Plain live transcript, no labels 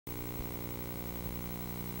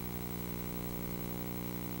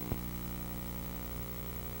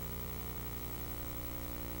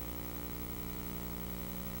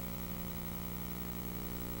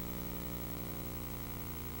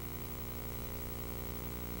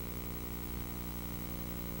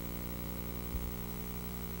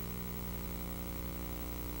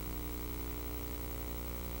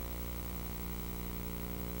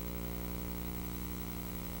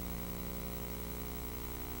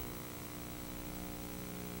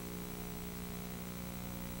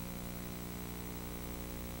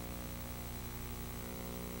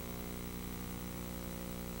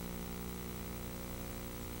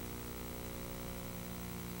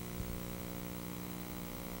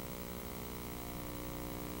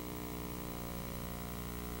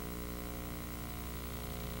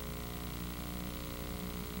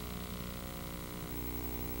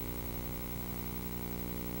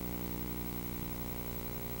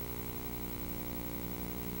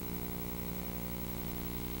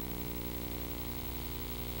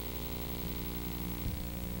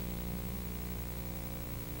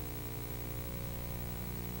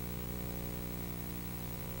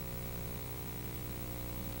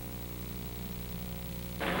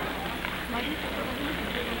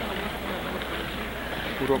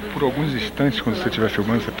Por alguns instantes, quando você estiver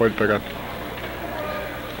filmando, você pode pegar.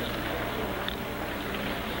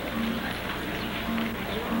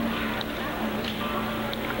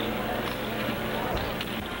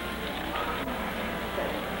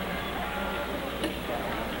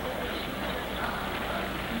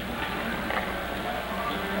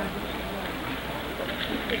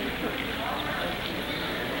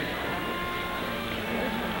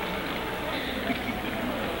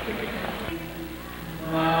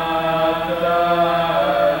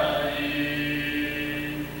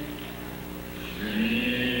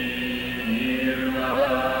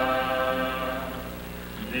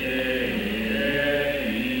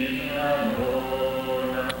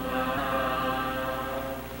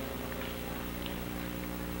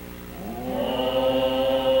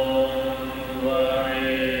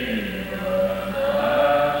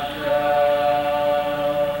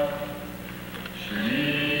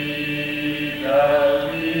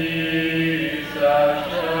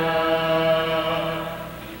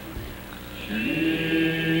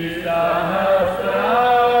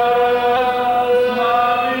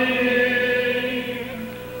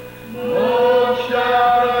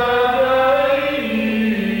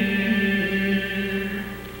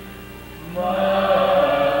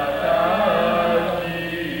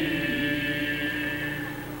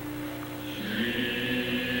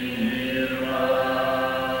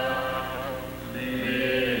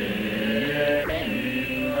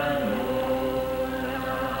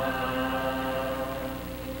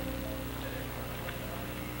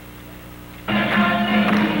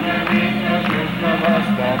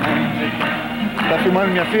 Tá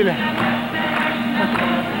filmando minha filha?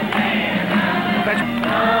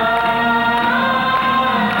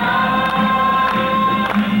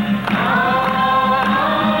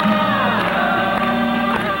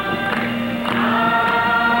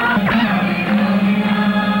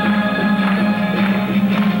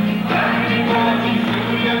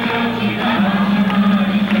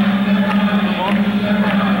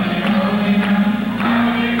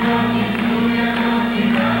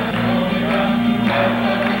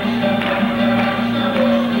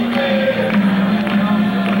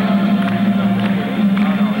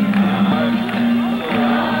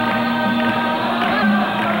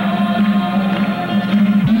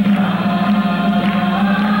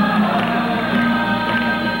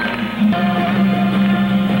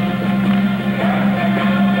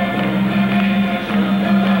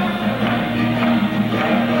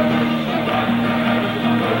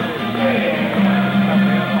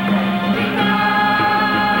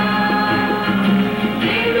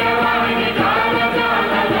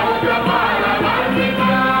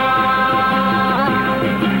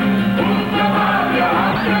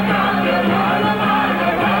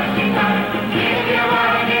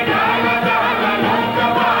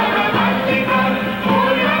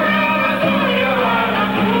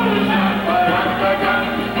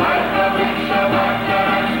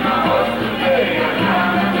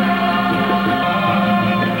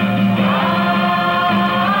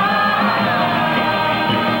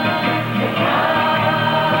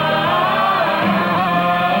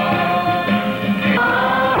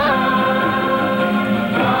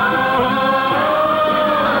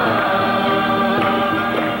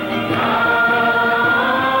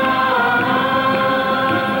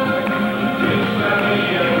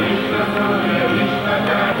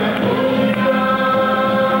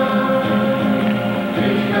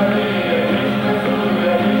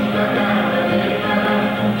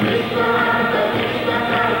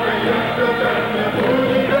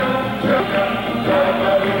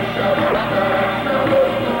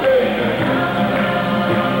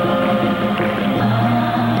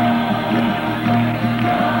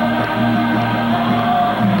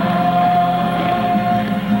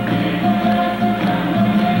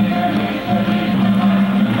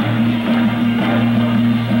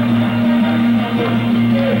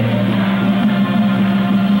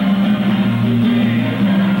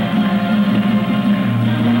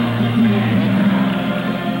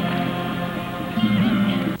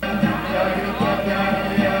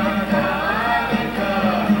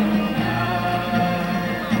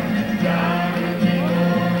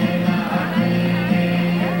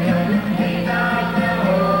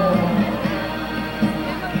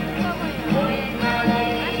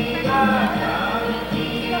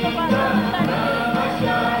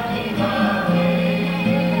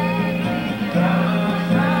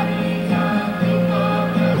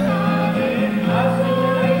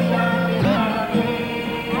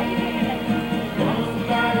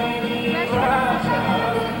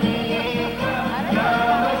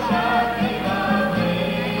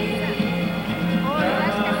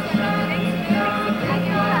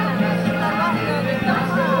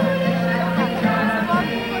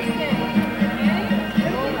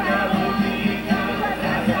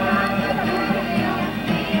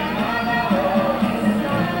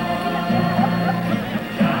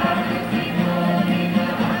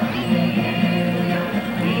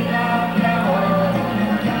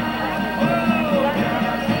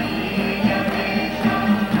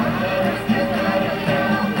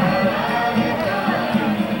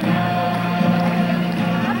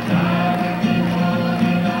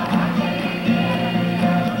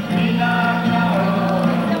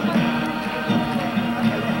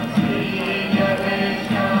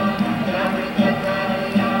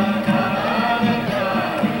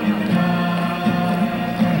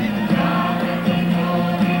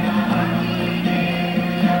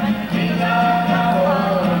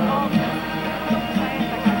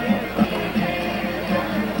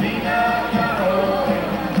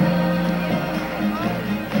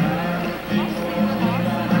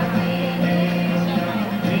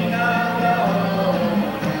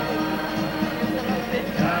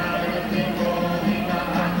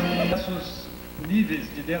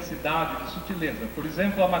 de densidade, de sutileza. Por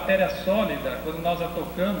exemplo, a matéria sólida, quando nós a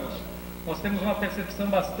tocamos, nós temos uma percepção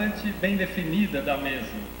bastante bem definida da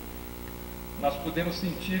mesma. Nós podemos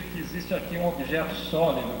sentir que existe aqui um objeto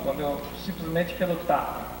sólido, simplesmente pelo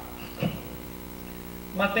tato.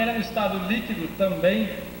 Matéria no estado líquido também,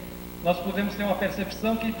 nós podemos ter uma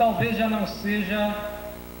percepção que talvez já não seja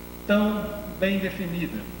tão bem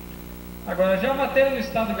definida. Agora, já a matéria no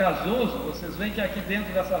estado gasoso, vocês veem que aqui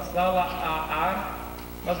dentro dessa sala há ar,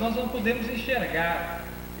 mas nós não podemos enxergar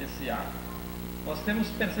esse ar. Nós temos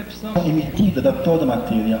percepção emitida da toda a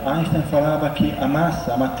matéria. Einstein falava que a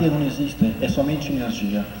massa, a matéria não existe, é somente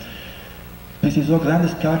energia. Precisou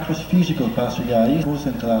grandes cálculos físicos para chegar aí. O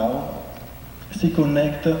central se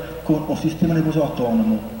conecta com o sistema nervoso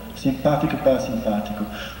autônomo, simpático e parasimpático.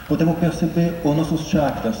 Podemos perceber os nossos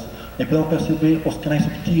chakras e podemos perceber os canais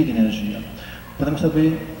subtis de energia. Podemos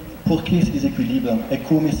saber por que se desequilibram e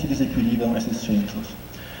como se desequilibram esses centros.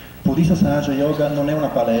 Por isso, Sahaja Yoga não é uma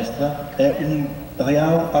palestra, é um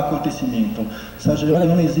real acontecimento. Sahaja Yoga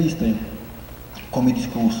não existe como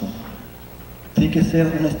discurso. Tem que ser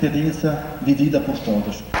uma experiência vivida por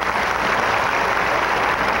todos.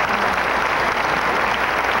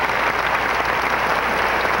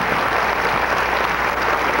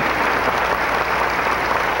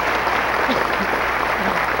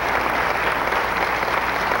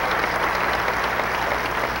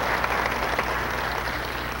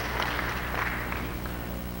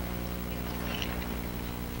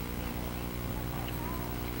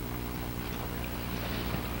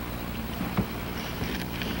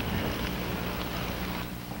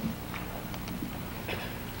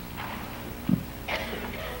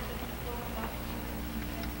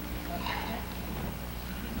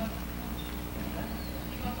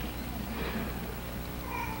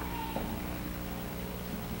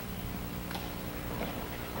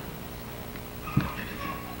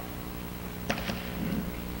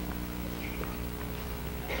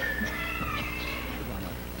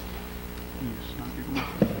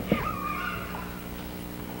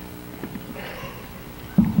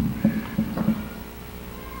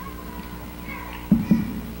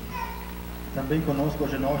 Também conosco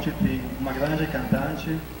hoje à noite tem uma grande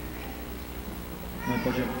cantante, uma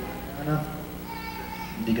pojana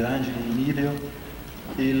de grande nível.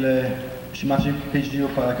 Ele Mataji pediu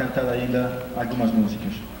para cantar ainda algumas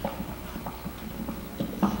músicas.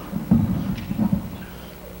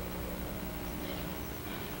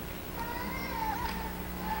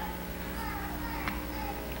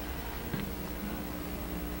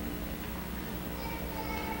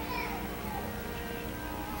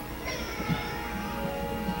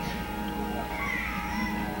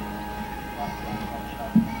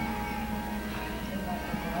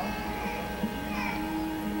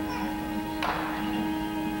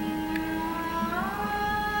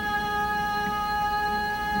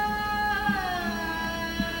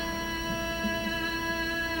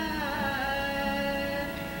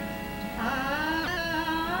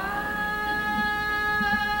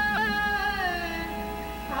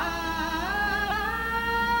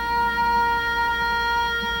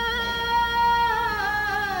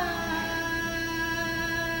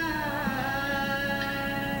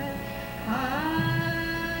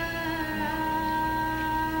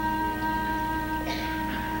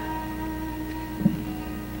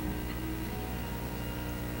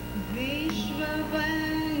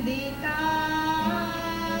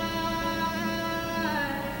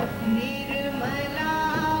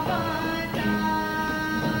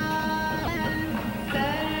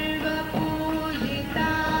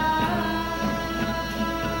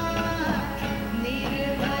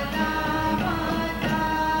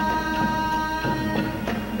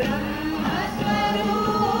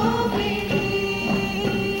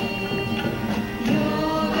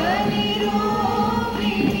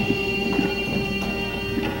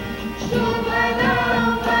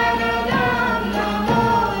 Shubhanam Varadam Namo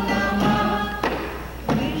Namah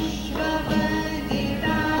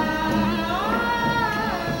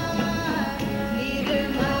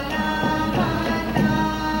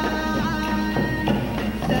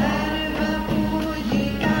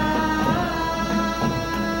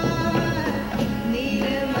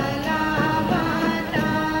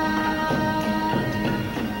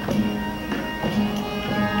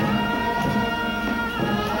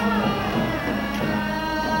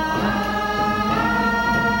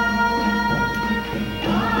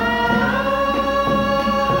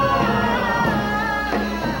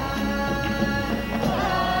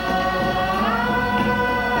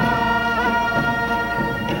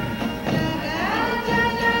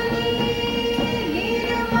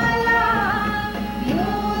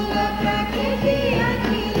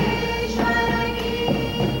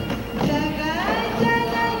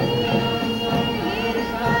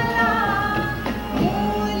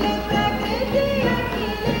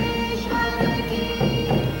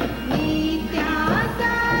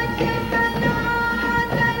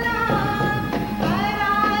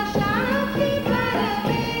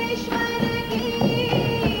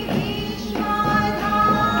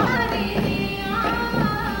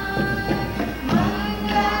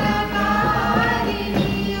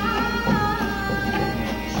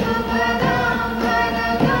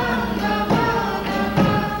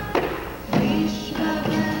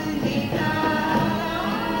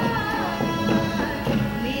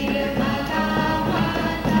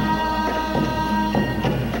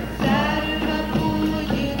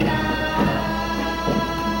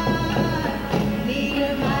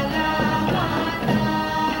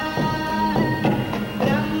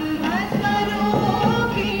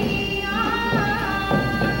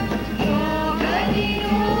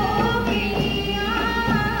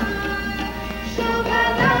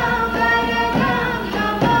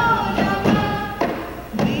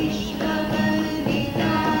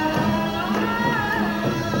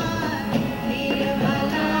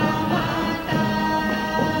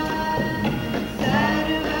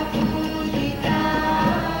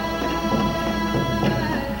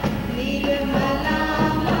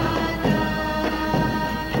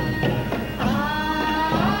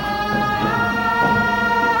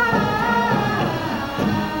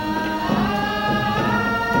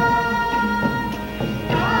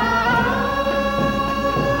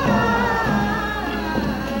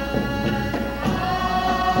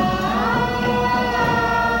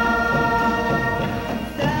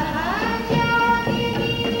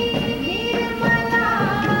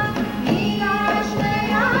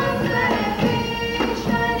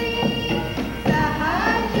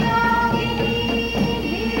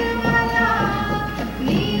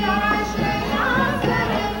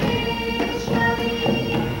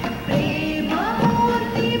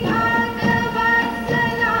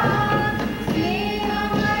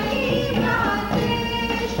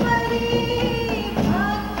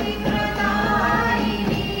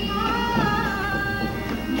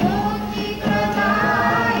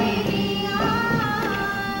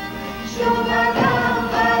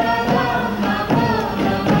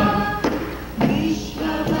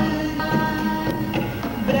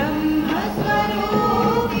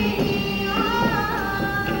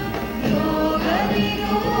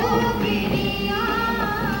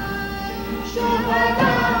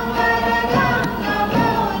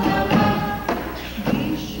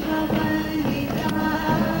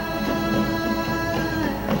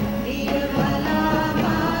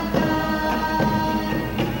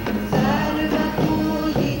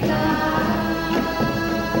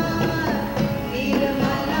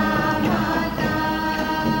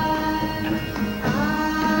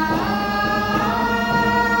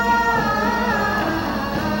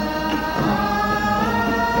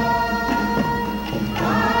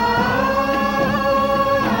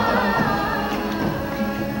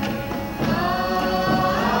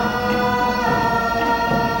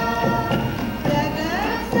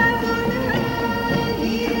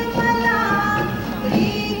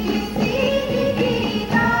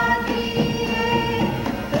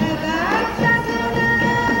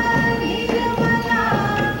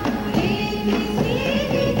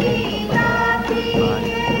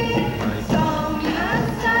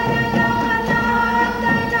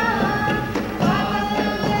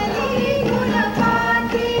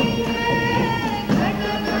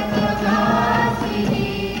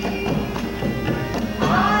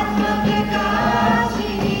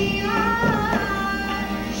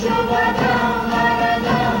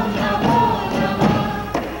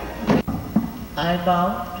I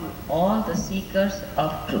bow to all the seekers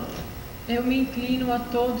of truth. Eu me inclino a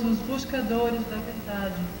todos os buscadores da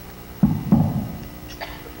verdade.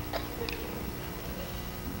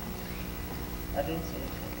 I didn't say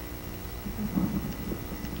it.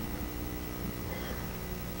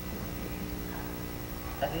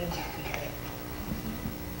 I didn't repeat it.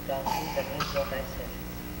 Translate again what I said.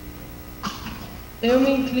 Eu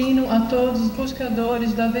me inclino a todos os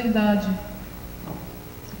buscadores da verdade.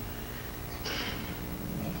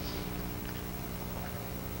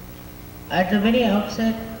 At the very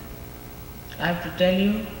outset, I have to tell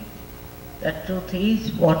you that truth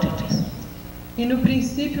is what it is. E no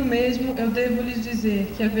princípio mesmo eu devo lhes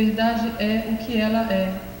dizer que a verdade é o que ela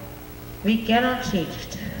é. We cannot change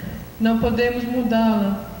it. Não podemos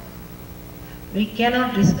mudá-la. We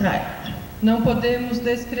cannot describe it. Não podemos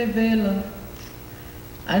descrevê-la.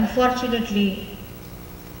 Unfortunately,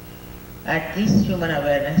 at this human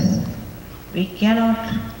awareness, we cannot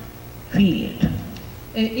feel it.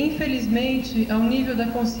 E, infelizmente, ao nível da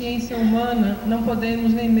consciência humana, não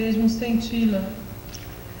podemos nem mesmo senti-la.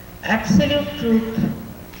 Absolute truth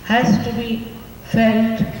has to be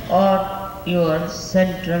felt on your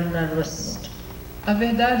central nervous system. A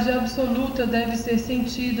verdade absoluta deve ser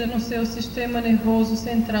sentida no seu sistema nervoso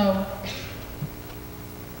central.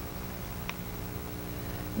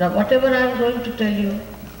 Now, whatever I am going to tell you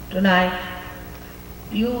tonight,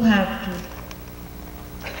 you have to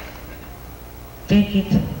take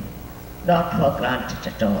it not for granted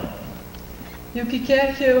at all. E o que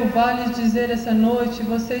quer que eu vá lhes dizer essa noite,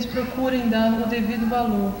 vocês procurem dar o devido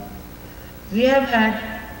valor. We have had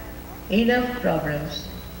enough problems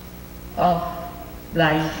of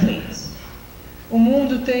blind faith. O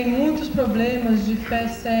mundo tem muitos problemas de fé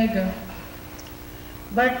cega.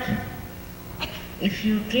 But if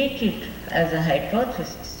you treat it as a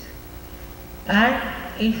hypothesis, and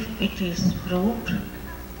if it is proved,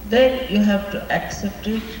 then you have to accept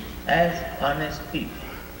it as honest people.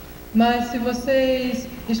 Mas se vocês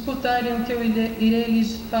escutarem o que eu irei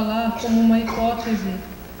lhes falar como uma hipótese,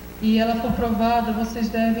 e ela for provada, vocês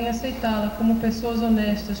devem aceitá-la como pessoas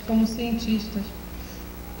honestas, como cientistas.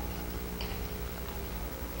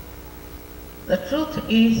 The truth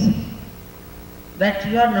is that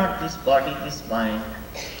you are not this body, this mind,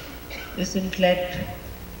 this intellect,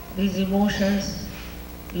 these emotions,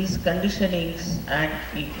 these conditionings and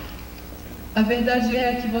ego. A verdade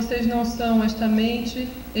é que vocês não são esta mente,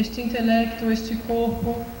 este intelecto, este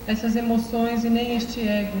corpo, essas emoções e nem este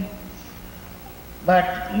ego. But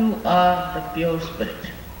you are the pure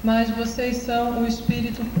spirit. Mas vocês são o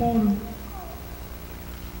espírito puro.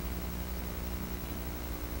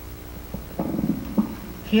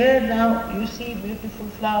 Here now you see beautiful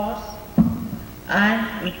flowers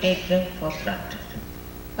and we take them for granted.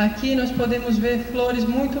 Aqui nós podemos ver flores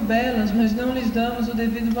muito belas, mas não lhes damos o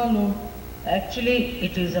devido valor. Actually,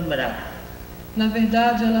 it is a miracle. Na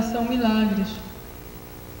verdade, elas são milagres.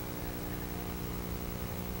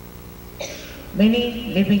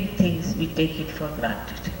 Many living things we take it for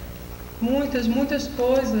granted. Muitas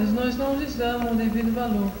coisas nós não lhes damos o devido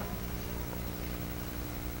valor.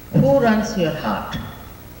 Who runs your heart?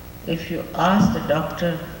 If you ask the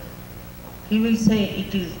doctor, he will say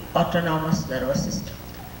it is autonomous nervous system.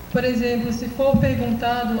 Por exemplo, se for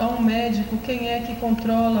perguntado a um médico quem é que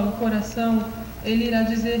controla o coração, ele irá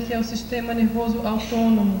dizer que é o sistema nervoso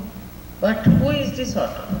autônomo. But who is this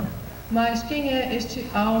autonomous? Mas quem é este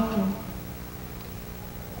auto?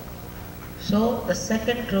 So the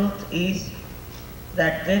second truth is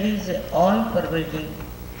that there is an all-pervading,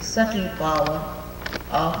 subtle power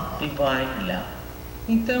of divine love.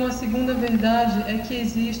 Então a segunda verdade é que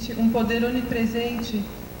existe um poder onipresente,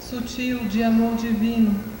 sutil de amor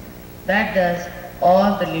divino. That does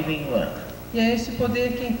all the living work. E é este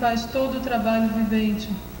poder quem faz todo o trabalho vivente.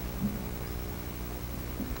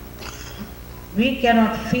 We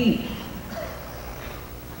cannot feel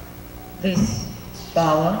this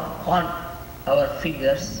power on our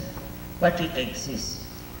fingers, but it exists.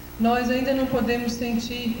 Nós ainda não podemos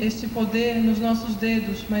sentir este poder nos nossos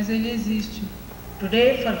dedos, mas ele existe.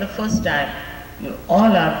 Today, for the first time, you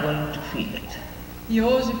all are going to feel it. E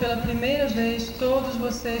hoje, pela primeira vez, todos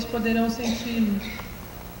vocês poderão senti-lo.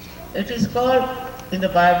 It is called in the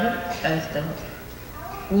Bible as the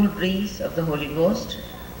cool breeze of the Holy Ghost.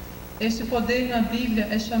 Este poder na Bíblia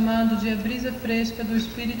é chamado de a brisa fresca do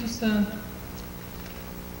Espírito Santo.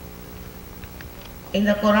 In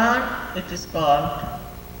the Quran, it is called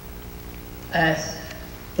as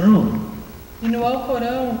Ruh. E no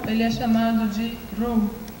Alcorão, ele é chamado de Ruh.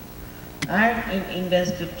 And in Indian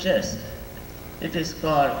scriptures, it is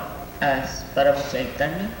called as Paramatma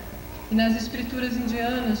Chaitanya. E nas escrituras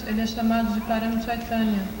indianas ele é chamado de Param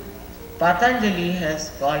Chaitanya. Patanjali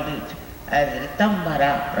has called it as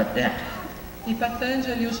Ritambara Pratyat. E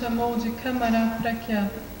Patanjali o chamou de Kamara Prakya.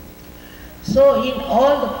 So in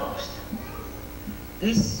all the books,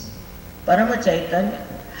 this Parama Chaitanya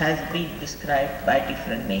has been described by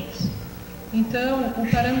different names. Então, o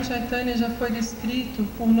Param Chaitanya já foi descrito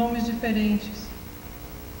por nomes diferentes.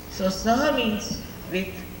 So Saha means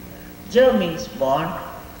with Ja means born,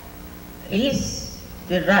 is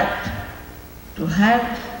the right to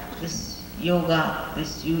have this yoga,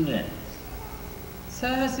 this union.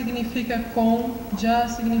 Saha significa com, Já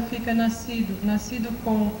significa nascido, nascido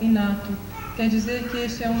com, inato. Quer dizer que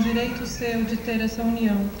este é um direito seu de ter essa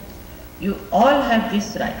união. You all have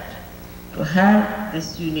this right to have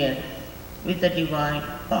this union with the divine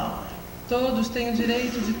power. Todos têm o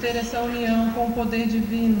direito de ter essa união com o poder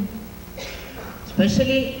divino.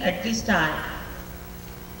 Especially at this time,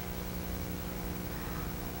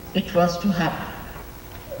 it was to happen.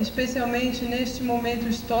 Especialmente neste momento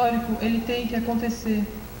histórico, ele tem que acontecer.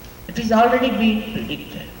 It is already been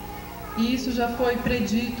predicted. E isso já foi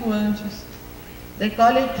predito antes. They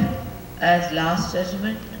call it as last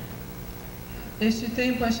judgment. Este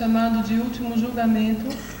tempo é chamado de último julgamento.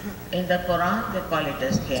 In the Quran, they call it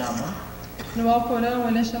as Qiyamah. No Alcorão,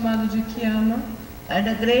 ele é chamado de Qiyamah. And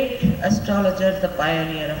a great astrologer, the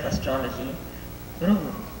pioneer of astrology,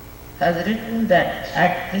 Brahma, has written that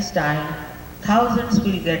at this time, thousands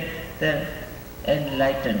will get their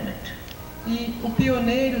enlightenment. E o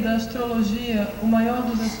pioneiro da astrologia, o maior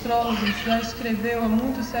dos astrólogos, já escreveu há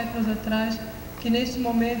muitos séculos atrás que neste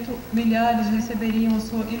momento milhares receberiam a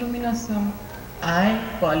sua iluminação. I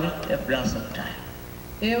call it a blossom time,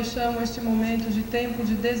 Eu chamo este momento de tempo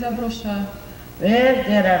de desabrochar. where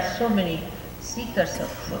there are so many seekers of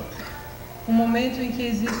truth, Um momento em que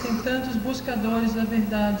existem tantos buscadores da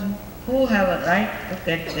verdade. who have a right to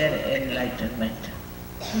get their enlightenment.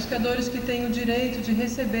 Buscadores que têm o direito de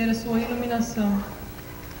receber a sua iluminação.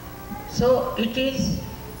 So it is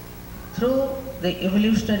through the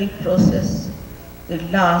evolutionary process, the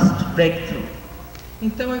last breakthrough.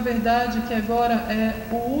 Então é verdade que agora é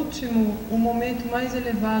o momento mais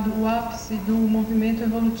elevado, o ápice do movimento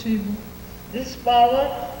evolutivo. This power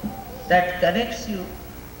that connects you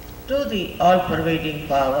to the all-pervading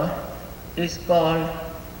power is called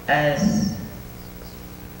as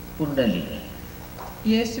Kundalini.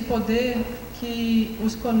 E este poder que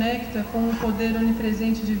os conecta com o poder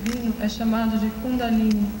onipresente divino é chamado de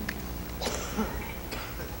Kundalini.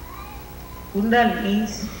 Kundalini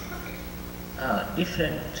means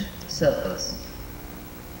different circles.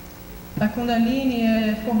 A Kundalini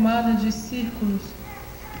é formada de círculos.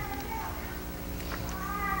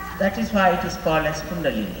 That is why it is called as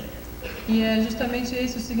Kundalini. E é justamente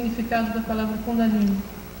esse o significado da palavra Kundalini.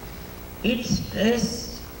 It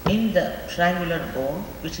is in the triangular bone,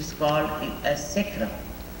 which is called as sacrum.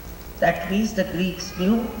 That means the Greeks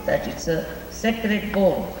knew that it's a sacred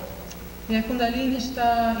bone. E a Kundalini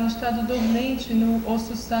está em estado dormente no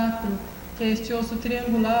osso sacro, que é este osso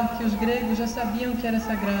triangular que os gregos já sabiam que era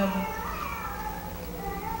sagrado.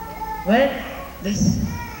 When this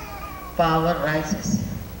power rises,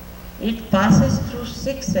 it passes through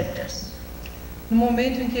 6 centers. No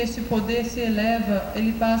momento em que este poder se eleva,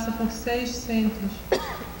 ele passa por 6 centros.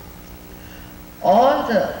 All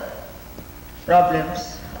the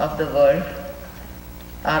problems of the world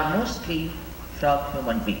are mostly from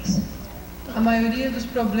human beings. A maioria dos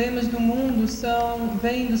problemas do mundo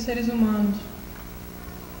vem dos seres humanos.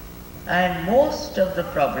 And most of the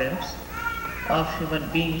problems of human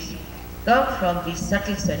beings come from these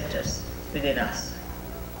subtle centers within us.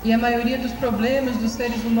 E a maioria dos problemas dos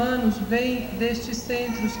seres humanos vem destes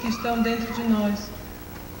centros que estão dentro de nós.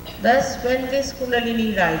 Thus, when this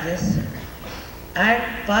Kundalini rises and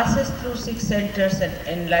passes through 6 centers and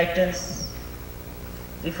enlightens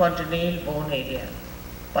the fontanelle bone area,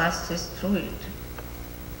 passes through it,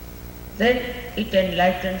 then it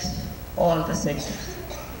enlightens all the centers.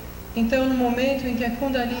 Então, no momento em que a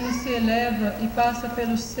Kundalini se eleva e passa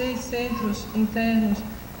pelos 6 centros internos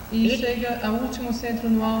e chega ao último centro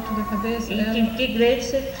no alto da cabeça, It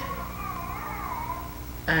integrates it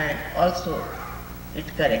and also it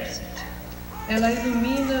corrects it. ela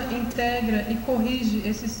ilumina, integra e corrige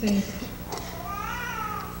esses centros.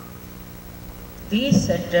 These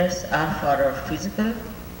centers are for our physical,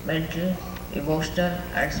 mental, emotional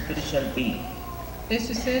and spiritual being.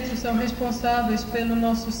 Estes centros são responsáveis pelo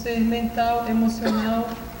nosso ser mental, emocional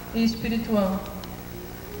e espiritual.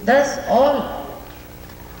 Thus all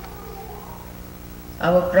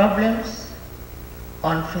our problems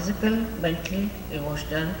on physical, mental,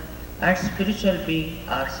 emotional and spiritual being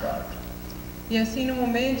are solved. E assim, no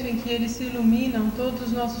momento em que eles se iluminam, todos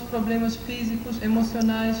os nossos problemas físicos,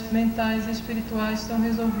 emocionais, mentais e espirituais são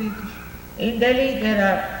resolvidos. In Delhi there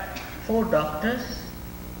are 4 doctors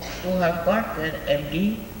who have got their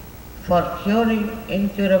MD for curing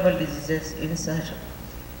incurable diseases in Sahaja.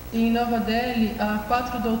 E em Nova Delhi, há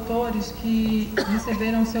 4 doutores que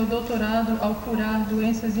receberam seu doutorado ao curar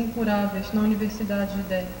doenças incuráveis na Universidade de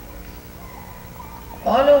Delhi.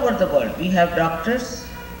 All over the world we have doctors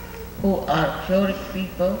who are curing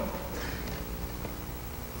people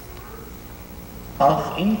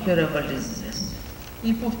of incurable diseases.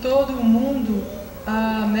 E por todo o mundo,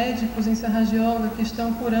 há médicos em Sahaja Yoga que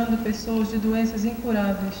estão curando pessoas de doenças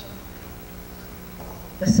incuráveis.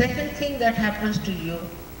 The second thing that happens to you,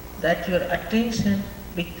 that your attention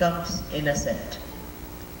becomes innocent.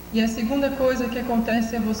 E a segunda coisa que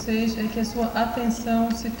acontece a vocês é que a sua atenção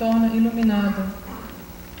se torna iluminada.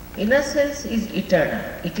 Innocence is eternal,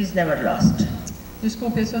 it is never lost.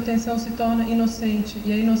 Desculpe, a sua atenção se torna inocente,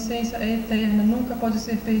 e a inocência é eterna, nunca pode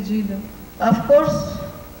ser perdida. Of course,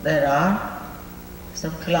 there are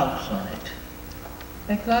some clouds on it.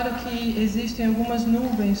 É claro que existem algumas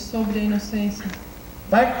nuvens sobre a inocência.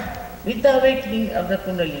 But with the awakening of the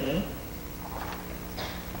Kundalini,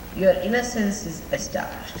 your innocence is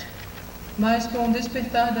established. Mas com o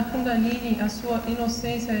despertar da Kundalini, a sua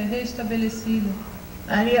inocência é restabelecida.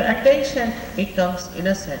 And your attention becomes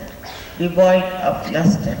innocent, devoid of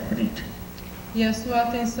lust and greed. E a sua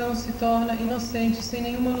atenção se torna inocente, sem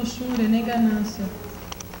nenhuma luxúria nem ganância.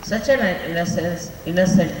 Such an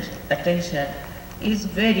innocent attention is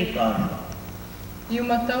very powerful. E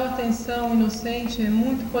uma tal atenção inocente é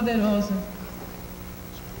muito poderosa.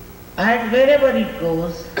 And wherever it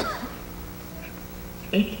goes,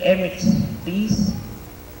 it emits peace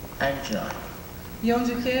and joy. E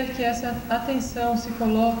onde quer que essa atenção se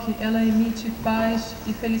coloque, ela emite paz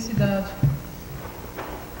e felicidade.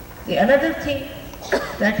 The another thing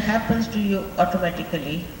that happens to you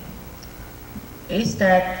automatically is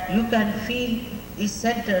that you can feel these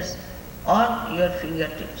centers on your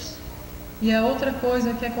fingertips. E a outra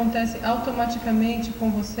coisa que acontece automaticamente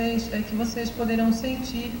com vocês é que vocês poderão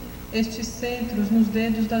sentir estes centros nos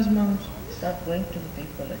dedos das mãos. It's not going to the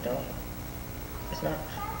people at all. It's not,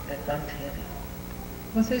 they can't hear you.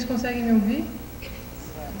 Vocês conseguem me ouvir?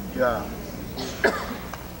 Já.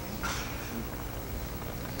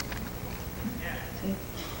 See?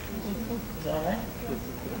 It's all right?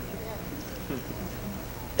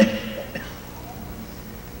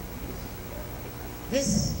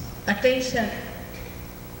 This attention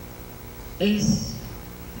is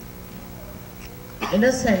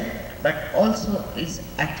innocent but also is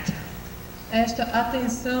active. Esta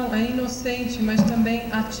atenção é inocente, mas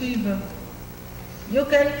também ativa. You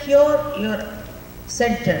can cure your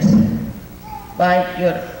centers by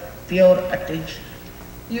your pure attention.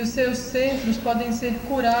 E os seus centros podem ser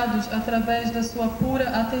curados através da sua pura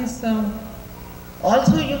atenção.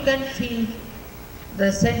 Also you can feel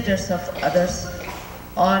the centers of others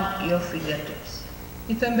on your fingertips.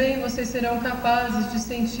 E também vocês serão capazes de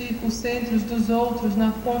sentir os centros dos outros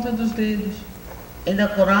na ponta dos dedos. In the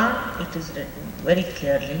Quran it is written very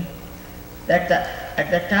clearly that at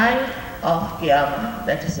the time of Qiyamah,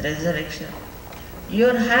 that is resurrection,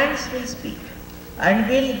 your hands will speak and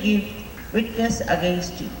will give witness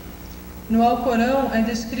against you. No Alcorão é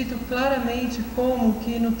descrito claramente como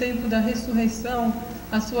que no tempo da ressurreição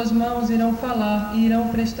as suas mãos irão falar e irão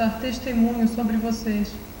prestar testemunho sobre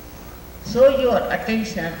vocês. So your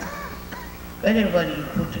attention, wherever you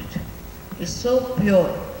put it, is so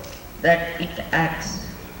pure that it acts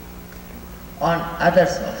on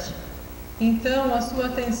others also. Então a sua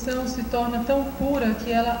atenção se torna tão pura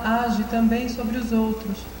que ela age também sobre os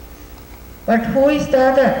outros. But who is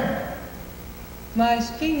the other? Mas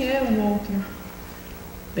quem é o outro?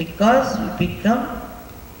 Because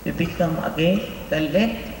we become again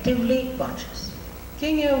collectively conscious.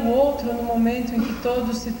 Quem é o outro no momento em que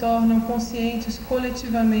todos se tornam conscientes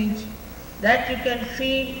coletivamente? That you can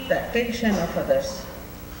feel the attention of others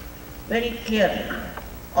very clearly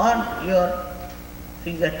on your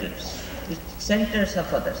fingertips, the centers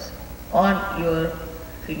of others on your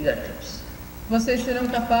fingertips. Vocês serão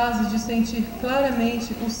capazes de sentir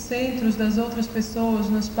claramente os centros das outras pessoas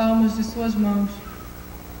nas palmas de suas mãos.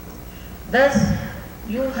 Thus,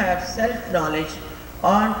 you have self-knowledge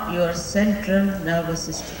on your central nervous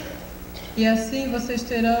system. E assim vocês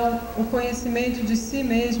terão o conhecimento de si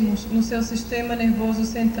mesmos no seu sistema nervoso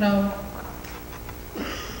central.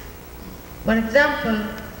 For example,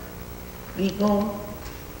 we go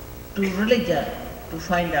to religion to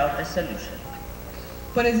find out a solution.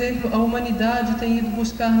 Por exemplo, a humanidade tem ido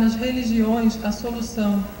buscar nas religiões a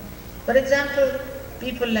solução. For example,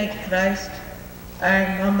 people like Christ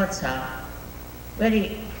and Muhammad Sahib,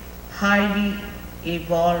 very highly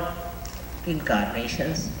evolved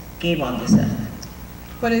incarnations, came on this earth.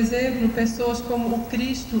 Por exemplo, pessoas como o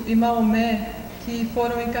Cristo e Maomé, que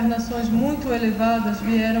foram encarnações muito elevadas,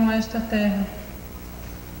 vieram a esta terra.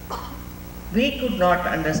 We could not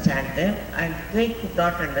understand them and they could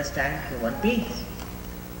not understand human beings.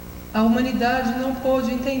 A humanidade não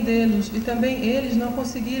pôde entendê-los e também eles não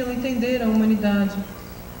conseguiram entender a humanidade.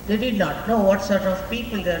 They did not know what sort of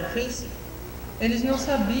people they are facing. Eles não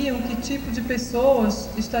sabiam que tipo de pessoas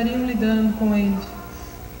estariam lidando com eles.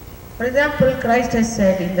 For example, Christ has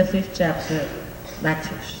said in the 5th chapter,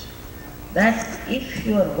 Matthew, that if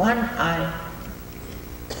your one eye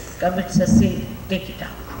commits a sin, take it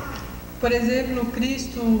out. Por exemplo,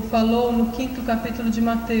 Cristo falou no 5º capítulo de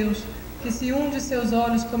Mateus que se um de seus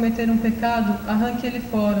olhos cometer um pecado, arranque ele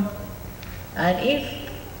fora. And if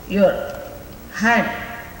your hand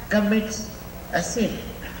commits a sin,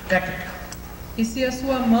 cut it out. E se a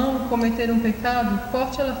sua mão cometer um pecado,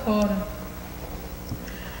 corte ela fora.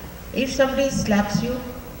 If somebody slaps you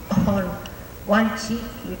on one cheek,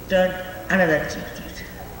 you turn another cheek to it.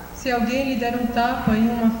 Se alguém lhe der um tapa em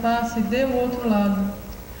uma face, dê o outro lado.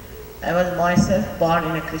 I was myself born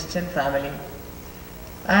in a Christian family.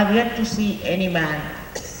 I have yet to see any man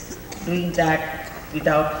doing that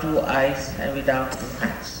without two eyes and without two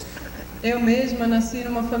hands. Eu mesma nasci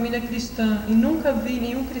numa família cristã e nunca vi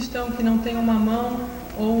nenhum cristão que não tenha uma mão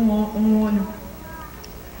ou um olho.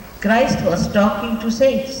 Christ was talking to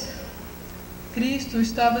saints. Cristo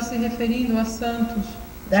estava se referindo a santos.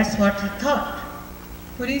 That's what he thought.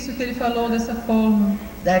 Por isso que ele falou dessa forma.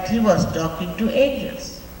 That he was talking to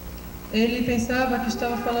angels. Ele pensava que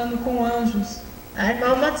estava falando com anjos. And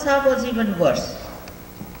Muhammad Sahib was even worse.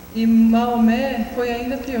 E Maomé foi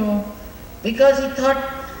ainda pior. Because he thought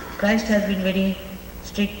Christ has been very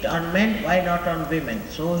strict on men, why not on women?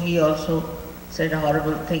 So he also said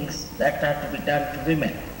horrible things that are to be done to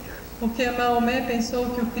women. Porque Maomé pensou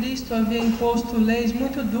que o Cristo havia imposto leis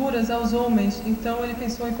muito duras aos homens, então ele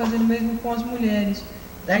pensou em fazer o mesmo com as mulheres.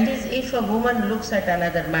 That is, if a woman looks at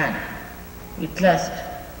another man with lust,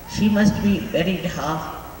 she must be buried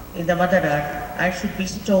half in the mother earth and should be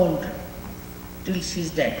stoned till she is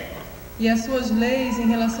dead. E as suas leis em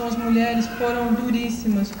relação às mulheres foram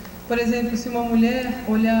duríssimas. Por exemplo, se uma mulher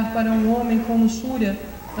olhar para um homem com luxúria,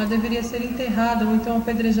 ela deveria ser enterrada ou então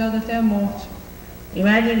apedrejada até a morte.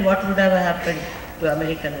 Imagine what would have happened to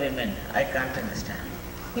American women. I can't understand.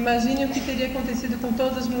 Imagine o que teria acontecido com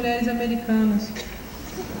todas as mulheres americanas.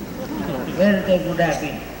 Where they would have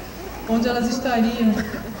been. Onde elas estariam.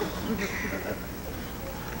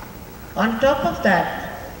 On top of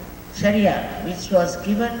that, Sharia, which was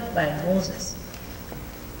given by Moses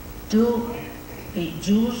to the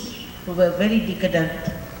Jews who were very decadent,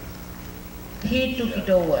 he took it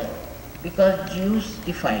over because Jews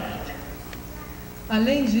defied it.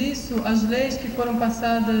 Além disso, as leis que foram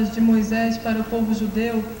passadas de Moisés para o povo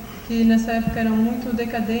judeu, que nessa época eram muito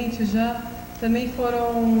decadentes já, também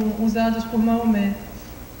foram usadas por Maomé.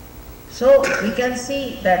 So we can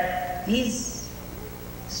see that these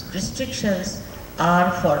restrictions are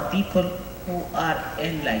for people who are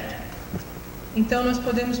enlightened. Então nós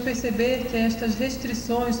podemos perceber que estas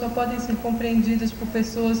restrições só podem ser compreendidas por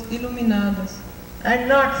pessoas iluminadas. And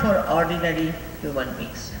not for ordinary human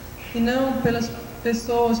beings. E não pelas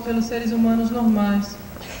pessoas, pelos seres humanos normais.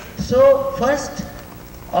 So first,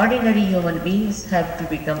 ordinary human beings have to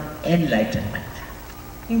become enlightenment.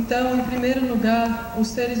 Então, em primeiro lugar, os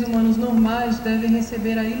seres humanos normais devem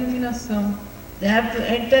receber a iluminação. They have to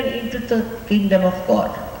enter into the kingdom of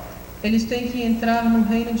God. Eles têm que entrar no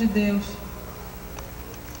reino de Deus.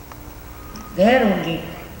 There only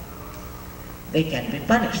they can be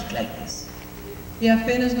punished like this. E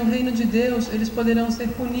apenas no reino de Deus eles poderão ser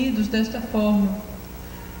punidos desta forma.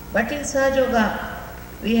 But in Sahaja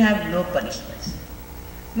we have no punishments.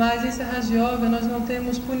 Mas em Sahaja Yoga nós não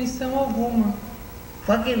temos punição alguma.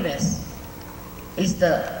 Forgiveness is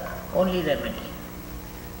the only remedy.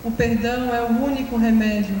 O perdão é o único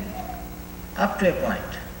remédio. Up to a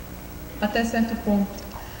point. Até certo ponto.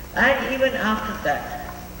 And even after that,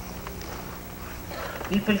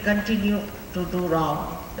 people continue to do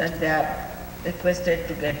wrong, then they are requested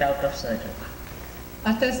to get out of Sahaja.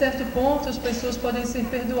 Até certo ponto as pessoas podem ser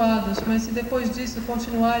perdoadas, mas se depois disso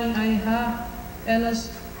continuarem a errar,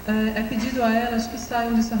 é pedido a elas que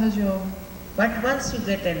saiam de Sahaja Yoga. But once you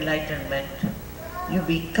get enlightenment, you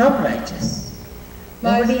become righteous.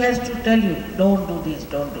 Mas- Nobody has to tell you, don't do this,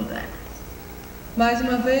 don't do that. Mas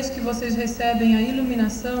uma vez que vocês recebem a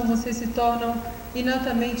iluminação, vocês se tornam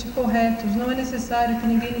inatamente corretos. Não é necessário que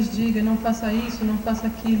ninguém lhes diga, não faça isso, não faça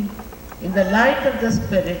aquilo. In the light of the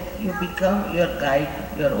Spirit, you become your guide,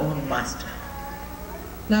 your own master.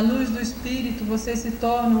 Na luz do Espírito, vocês se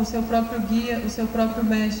tornam o seu próprio guia, o seu próprio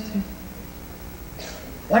mestre.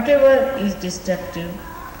 Whatever is destructive,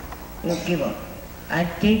 you give up and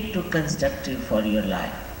take to constructive for your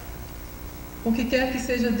life. O que quer que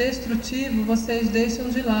seja destrutivo, vocês deixam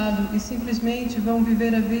de lado e simplesmente vão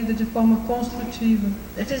viver a vida de forma construtiva.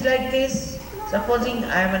 It is like this. Supposing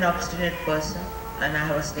I am an obstinate person and I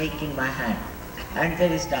have a snake in my hand and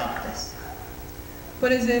there is darkness.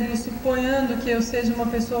 Por exemplo, suponhando que eu seja uma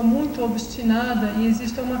pessoa muito obstinada e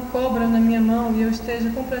exista uma cobra na minha mão e eu esteja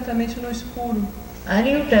completamente no escuro. And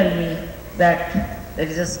you tell me that there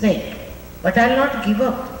is a snake, but I will not give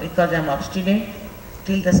up because I am obstinate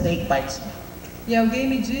till the snake bites me. E alguém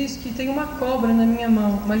me diz que tem uma cobra na minha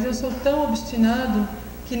mão, mas eu sou tão obstinado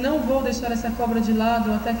que não vou deixar essa cobra de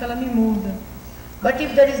lado até que ela me morda. But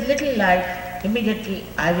if there is little light, immediately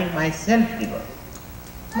I will myself give up.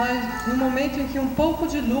 Mas no momento em que um pouco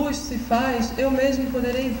de luz se faz, eu mesmo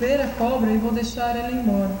poderei ver a cobra e vou deixar ela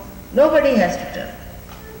embora. Nobody has to tell.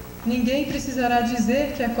 Ninguém precisará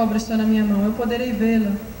dizer que a cobra está na minha mão, eu poderei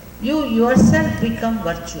vê-la. You yourself become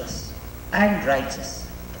virtuous and righteous.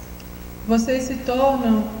 Vocês se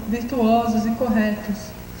tornam virtuosos e corretos.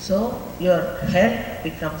 So your health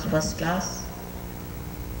becomes first class,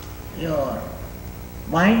 your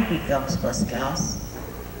mind becomes first class.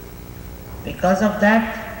 Because of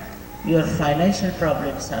that, your financial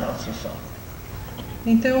problems are also solved.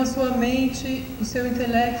 Então a sua mente, o seu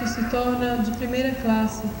intelecto se torna de primeira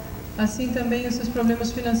classe. Assim também os seus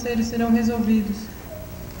problemas financeiros serão resolvidos.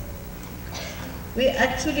 We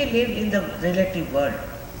actually live in the relative world.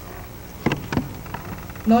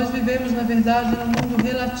 Nós vivemos, na verdade, num mundo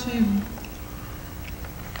relativo.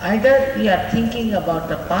 Either we are thinking about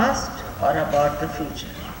the past or about the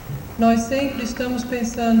future. Nós sempre estamos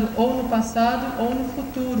pensando ou no passado ou no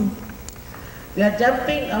futuro. We are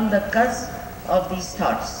jumping on the cusp of these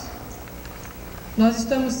thoughts. Nós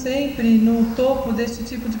estamos sempre no topo deste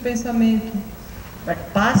tipo de pensamento. But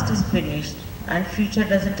past is finished and future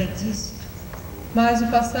doesn't exist. Mas o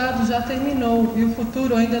passado já terminou e o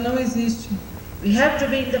futuro ainda não existe. We have to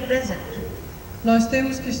be in the present. Nós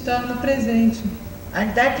temos que estar no presente.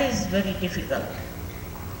 And that is very difficult.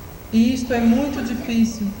 E isto é muito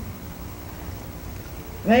difícil.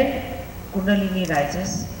 When Kundalini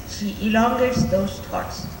rises, she elongates those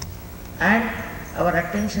thoughts and our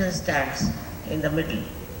attention stands in the middle.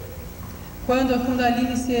 Quando a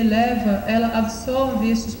Kundalini se eleva, ela absorve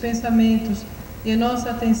estes pensamentos e a nossa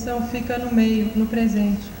atenção fica no meio, no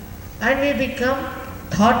presente. And we become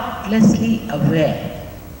thoughtlessly aware.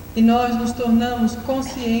 E nós nos tornamos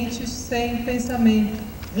conscientes sem pensamento.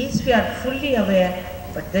 Means we are fully aware,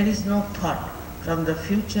 but there is no thought from the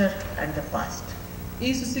future and the past.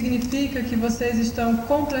 Isso significa que vocês estão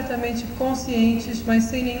completamente conscientes, mas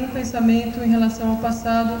sem nenhum pensamento em relação ao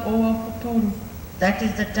passado ou ao futuro. That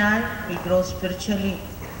is the time we grow spiritually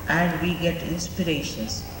and we get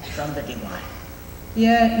inspirations from the divine. E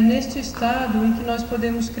é neste estado em que nós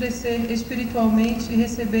podemos crescer espiritualmente e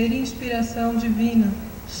receber inspiração divina.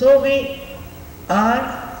 So we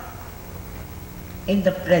are in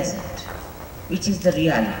the present, which is the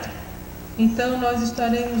reality. Então nós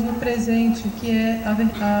estaremos no presente, que é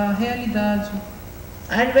a realidade.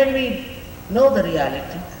 And when we know the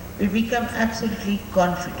reality, we become absolutely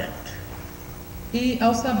confident. E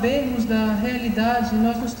ao sabermos da realidade,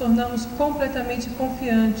 nós nos tornamos completamente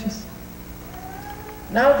confiantes.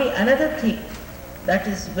 Now the another thing that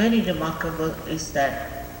is very remarkable is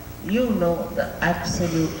that you know the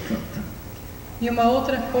absolute truth. E uma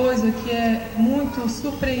outra coisa que é muito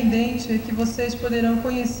surpreendente é que vocês poderão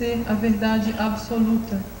conhecer a verdade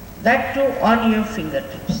absoluta. That too on your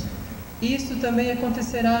fingertips. Isso também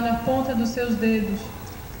acontecerá na ponta dos seus dedos.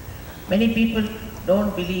 Many people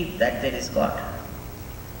don't believe that there is God.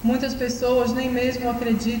 Muitas pessoas nem mesmo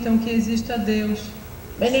acreditam que exista Deus.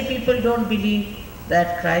 Many people don't believe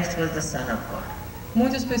that Christ was the Son of God.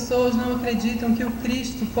 Muitas pessoas não acreditam que o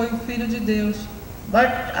Cristo foi o Filho de Deus. But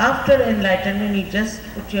after enlightenment, you just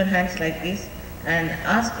put your hands like this and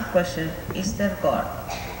ask a question, is there God?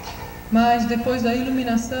 Mas depois da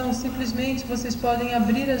iluminação, simplesmente vocês podem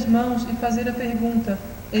abrir as mãos e fazer a pergunta: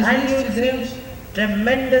 existe Deus?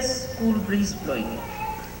 Tremendous cool breeze blowing.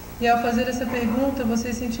 E ao fazer essa pergunta,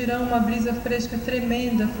 vocês sentirão uma brisa fresca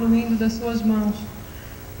tremenda fluindo das suas mãos.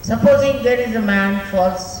 Supposing there is a man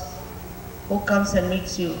false who comes and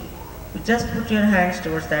meets you, you just put your hands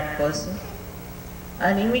towards that person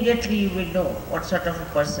and immediately you will know what sort of a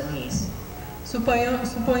person he is.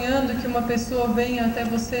 Suponhando que uma pessoa venha até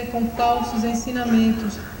você com falsos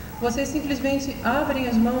ensinamentos, vocês simplesmente abrem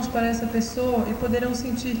as mãos para essa pessoa e poderão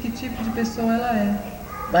sentir que tipo de pessoa ela é.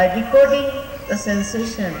 By decoding the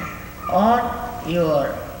sensation on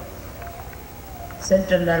your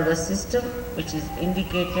central nervous system, which is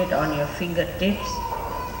indicated on your fingertips,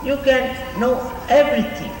 you can know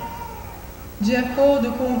everything. De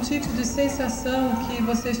acordo com o tipo de sensação que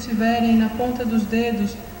vocês tiverem na ponta dos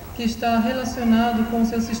dedos, que está relacionado com o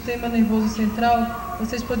seu sistema nervoso central,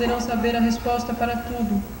 vocês poderão saber a resposta para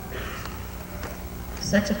tudo.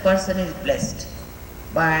 Such a person is blessed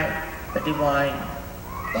by the divine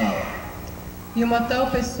power. E uma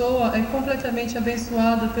tal pessoa é completamente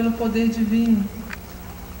abençoada pelo poder divino.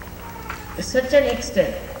 To such an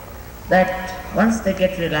extent that once they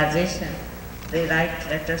get realization, they write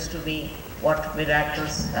letters to me what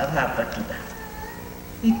miracles have happened to them.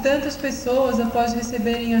 E tantas pessoas, após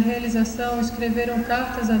receberem a realização, escreveram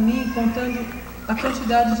cartas a mim contando a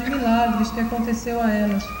quantidade de milagres que aconteceu a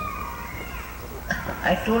elas.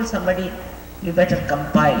 I told somebody, you better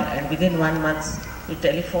compile, and within 1 month he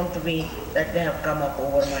telephoned to me that they have come up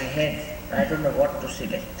over my head. I don't know what to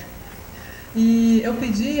select. E eu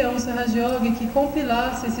pedi a um Sahaja que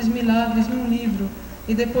compilasse esses milagres num livro.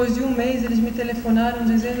 E depois de 1 mês eles me telefonaram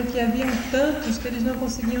dizendo que haviam tantos que eles não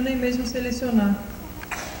conseguiam nem mesmo selecionar.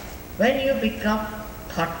 When you become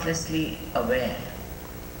thoughtlessly aware,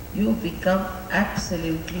 you become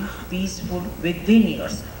absolutely peaceful within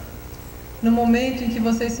yourself. No momento em que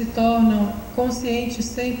vocês se tornam conscientes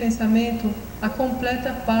sem pensamento, a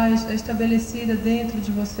completa paz é estabelecida dentro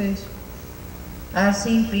de vocês. I have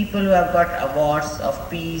seen people who have got awards of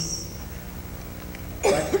peace,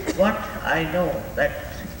 but what I know that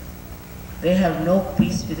they have no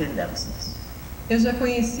peace within themselves. Eu já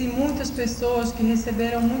conheci muitas pessoas que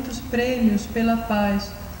receberam muitos prêmios pela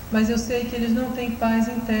paz, mas eu sei que eles não têm paz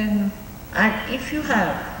interna. And if you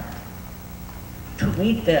have to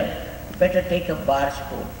meet them, you better take a barge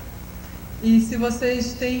boat. E se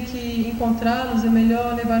vocês têm que encontrá-los, é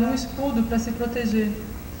melhor levar um escudo para se proteger.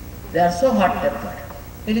 They are so hot-tempered,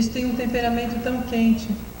 Eles têm um temperamento tão quente,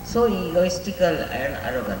 so egoistical and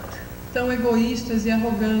arrogant. tão egoístas e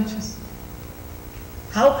arrogantes.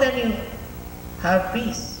 How can you have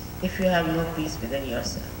peace if you have no peace within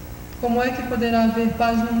yourself? Como é que poderá haver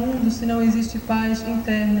paz no mundo se não existe paz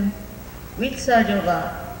interna? With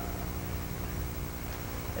Sahaja,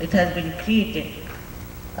 it has been created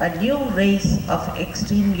a new race of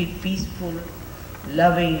extremely peaceful,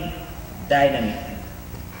 loving, dynamic people.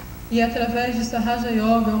 E através de Sahaja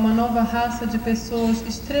Yoga, uma nova raça de pessoas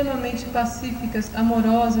extremamente pacíficas,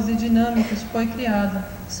 amorosas e dinâmicas foi criada.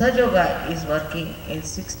 Sahaja is working in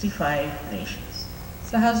 65 nations.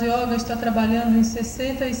 Sahaja Yoga está trabalhando em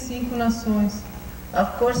 65 nações.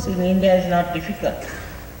 Of course, in India is not difficult,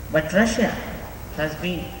 but Russia has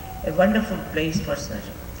been a wonderful place for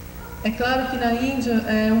Sahaja. É claro que na Índia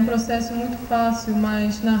é um processo muito fácil,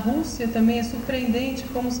 mas na Rússia também é surpreendente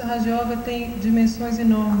como o Sahaja Yoga tem dimensões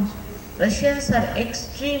enormes. Russians are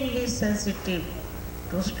extremely sensitive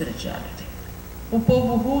to spirituality. O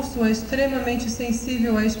povo russo é extremamente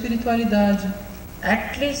sensível à espiritualidade.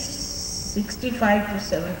 At least 65 to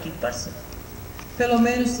 70%. Pelo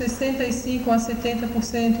menos 65 a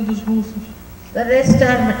 70% dos russos. The rest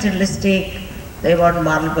are materialistic. They want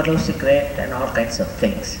Marlboro cigarette and all kinds of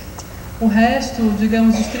things. O resto,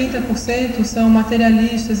 digamos, os 30% são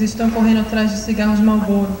materialistas e estão correndo atrás de cigarros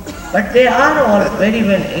Marlboro. But they are all very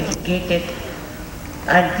well educated,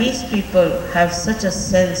 and these people have such a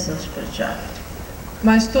sense of spirituality.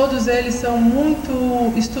 Mas todos eles são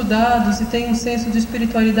muito estudados e têm um senso de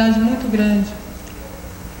espiritualidade muito grande.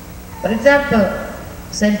 For example,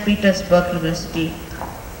 St. Petersburg University,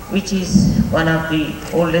 which is one of the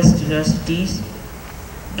oldest universities,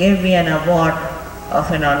 gave me an award of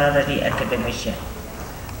an honorary academician.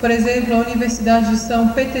 Por exemplo, a Universidade de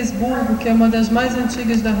São Petersburgo, que é uma das mais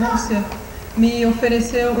antigas da Rússia, me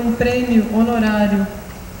ofereceu um prêmio honorário.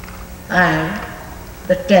 I am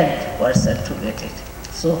the 10th person to get it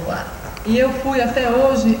so far. E eu fui até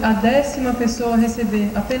hoje a 10ª pessoa a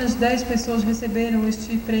receber. Apenas 10 pessoas receberam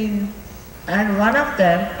este prêmio. And one of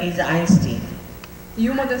them is Einstein. E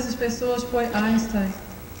uma dessas pessoas foi Einstein.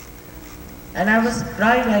 And I was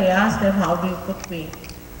surprised. I asked them, how do you put me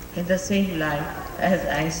in the same line as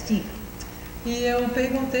Einstein? E eu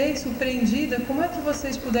perguntei, surpreendida, como é que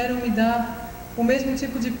vocês puderam me dar o mesmo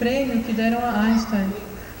tipo de prêmio que deram a Einstein?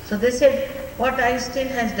 So they said, what Einstein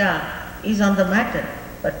has done is on the matter,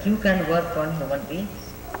 but you can work on human beings.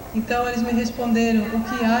 Então eles me responderam, o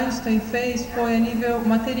que Einstein fez foi a nível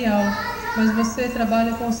material, mas você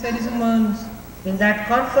trabalha com os seres humanos. In that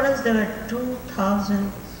conference there were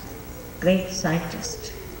 2,000 great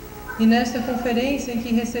scientists. E nesta conferência em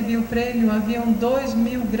que recebi o prêmio, haviam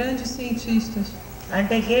 2.000 grandes cientistas. And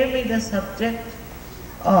they gave me the subject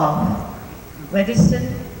of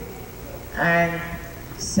medicine and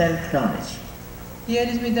self-knowledge. E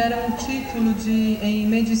eles me deram um título em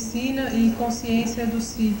medicina e consciência do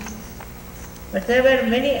si. But there were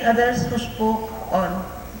many others who spoke on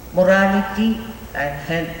morality and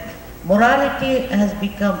health. Morality has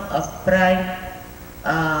become a prime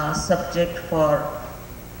subject for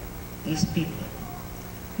these people.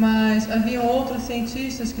 Mas haviam outros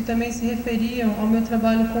cientistas que também se referiam ao meu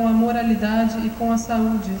trabalho com a moralidade e com a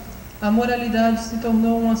saúde. A moralidade se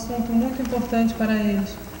tornou um assunto muito importante para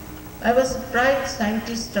eles. I was surprised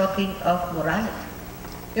scientists talking of morality.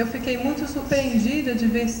 Eu fiquei muito surpreendida de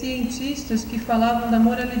ver cientistas que falavam da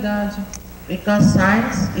moralidade. Because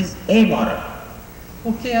science is amoral.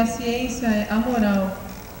 Porque a ciência é amoral.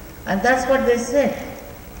 And that's what they said.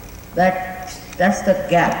 That's the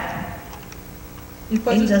gap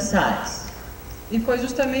in the science. E foi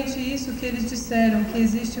justamente isso que eles disseram, que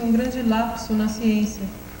existe um grande lapso na ciência.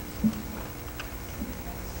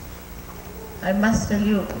 I must tell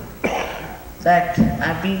you that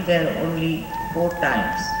I've been there only 4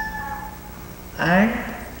 times. And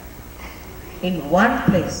in one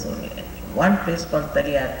place only, one place called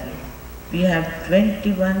Teatro, we have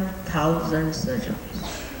 21,000 surgeons.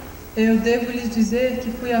 Eu devo lhes dizer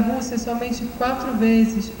que fui à Rússia somente 4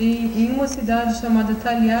 vezes e em uma cidade chamada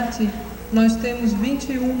Teatro nós temos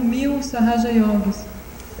 21.000 Sahaja Yogis.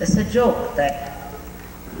 It's a joke that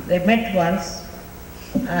they met once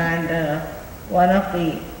and one of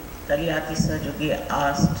the Teatro surgeons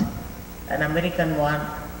asked an American one,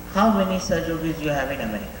 how many surgeons do you have in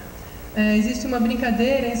America? Existe uma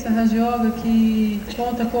brincadeira em Sahaja Yoga que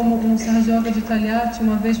conta como um Sahaja Yoga de Teatro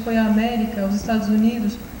uma vez foi à América, aos Estados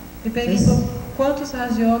Unidos, e perguntou quantos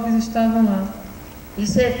Sahaja Yogis estavam lá. He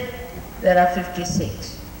said there are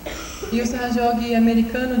 56. E o Sahaja Yogi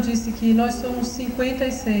americano disse que nós somos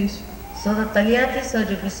 56. So the Teatro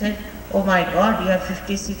surgeon said, oh my God, you have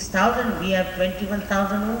 56,000, we have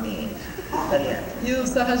 21,000 only in Teatro. E o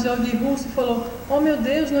Sahaja Yogi russo falou, oh meu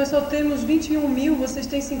Deus, nós só temos 21.000, vocês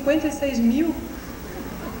têm 56.000?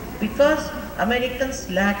 Because Americans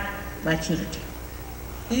lack maturity.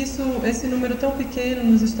 Esse número tão pequeno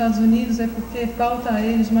nos Estados Unidos é porque falta a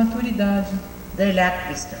eles maturidade. They lack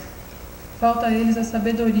wisdom. Falta a eles a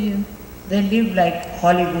sabedoria. They live like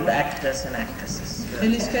Hollywood actors and actresses.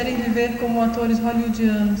 Eles querem viver como atores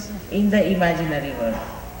hollywoodianos. In the imaginary world.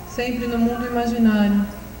 Sempre no mundo imaginário.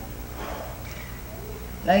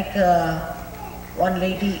 Like one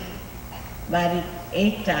lady married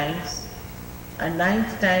 8 times, and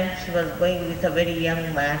 9th time she was going with a very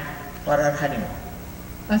young man for her honeymoon.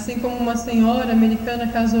 Assim como uma senhora americana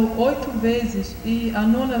casou 8 vezes e a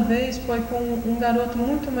 9ª vez foi com um garoto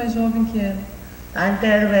muito mais jovem que ela. And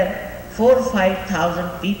there were 4,000 or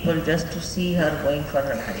 5,000 people just to see her going for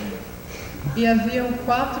her honeymoon. E haviam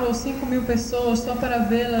 4 ou 5 mil pessoas só para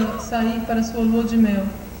vê-la sair para sua lua de mel.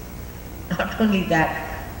 Not only that,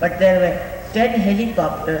 but there were 10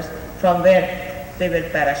 helicopters from where they were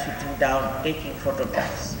parachuting down, taking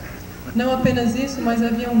photographs. Não apenas isso, mas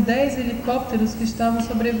haviam 10 helicópteros que estavam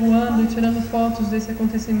sobrevoando e tirando fotos desse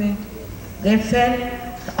acontecimento. They fell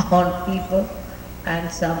on people and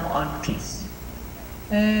some on trees.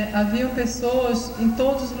 Haviam pessoas em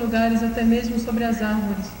todos os lugares, até mesmo sobre as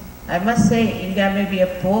árvores. I must say, India may be a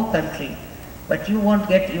poor country, but you won't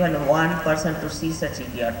get even one person to see such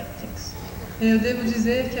idiotic things. Eu devo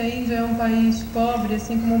dizer que a Índia é um país pobre,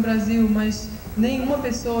 assim como o Brasil, mas nenhuma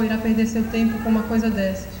pessoa irá perder seu tempo com uma coisa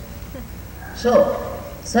dessas. So,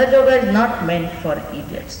 Sahaja Yoga is not meant for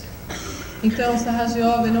idiots. Então, Sahaja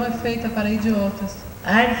Yoga não é feita para idiotas.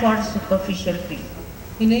 And for superficial people.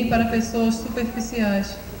 E nem para pessoas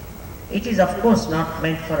superficiais. It is of course not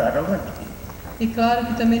meant for arrogant people. E claro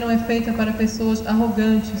que também não é feita para pessoas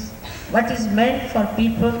arrogantes. But is meant for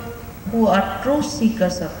people who are true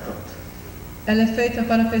seekers of truth. Ela é feita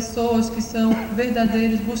para pessoas que são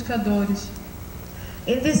verdadeiros buscadores.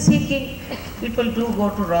 In this seeking, people do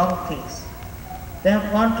go to wrong things. They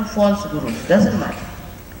have gone to false gurus. Doesn't matter.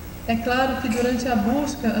 É claro que durante a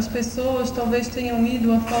busca as pessoas talvez tenham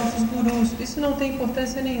ido a falsos gurus. Isso não tem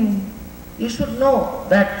importância nenhuma. You should know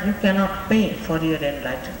that you cannot pay for your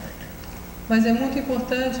enlightenment. Mas é muito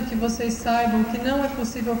importante que vocês saibam que não é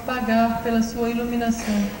possível pagar pela sua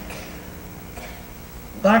iluminação.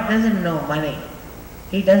 God doesn't know money.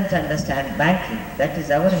 He doesn't understand banking. That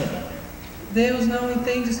is our headache. Deus não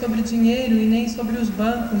entende sobre dinheiro e nem sobre os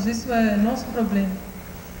bancos. Isso é nosso problema.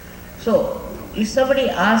 So, if somebody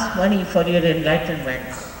asks money for your enlightenment,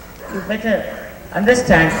 you better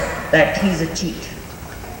understand that he is a cheat.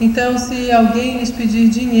 Então, se alguém lhes pedir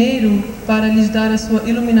dinheiro para lhes dar a sua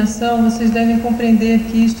iluminação, vocês devem compreender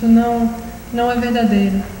que isto não é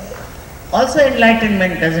verdadeiro. Also,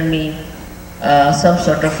 enlightenment doesn't mean some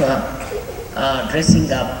sort of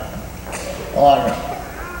dressing up or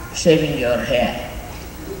shaving your hair.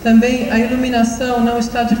 Também a iluminação não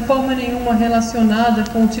está de forma nenhuma relacionada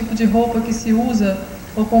com o tipo de roupa que se usa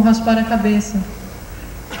ou com raspar a cabeça.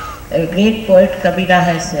 A great poet Kabira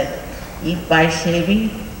has said, if by shaving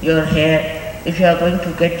your hair, if you are going to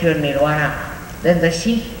get your nirvana, then the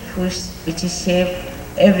sheep which is shaved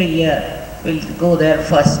every year will go there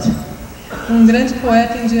first. Grande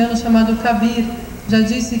poeta indiano chamado Kabir já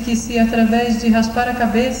disse que se através de raspar a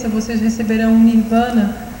cabeça vocês receberão um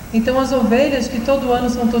nirvana, então as ovelhas que todo ano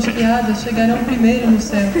são tosquiadas chegarão primeiro no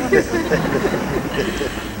céu.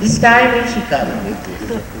 This time in Chicago,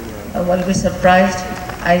 I will be surprised.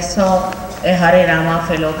 I saw a Hare Rama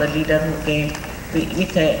fellow, the leader who came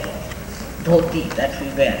with a dhoti that we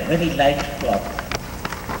wear, very light cloth.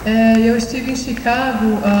 Eu estive em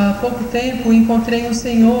Chicago há pouco tempo e encontrei um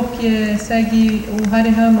senhor que segue o Hare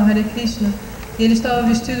Rama, Hare Krishna, e ele estava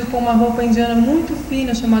vestido com uma roupa indiana muito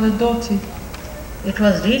fina chamada dhoti. It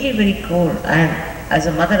was really very cold, and as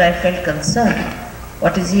a mother I felt concerned.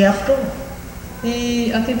 What is he up to?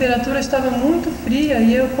 E a temperatura estava muito fria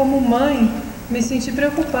e eu, como mãe, me senti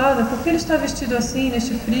preocupada. Por que ele está vestido assim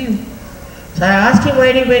neste frio? So I asked him, why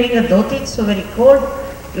are you wearing a dhoti? It's so very cold.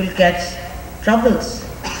 You will catch troubles.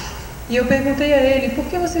 E eu perguntei a ele, por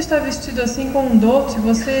que você está vestido assim com um dhoti?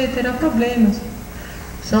 Você terá problemas.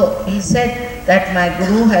 So he said that my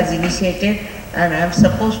guru has initiated and I am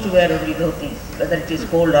supposed to wear only dhotis, whether it is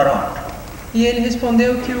cold or hot. E ele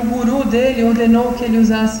respondeu que o guru dele ordenou que ele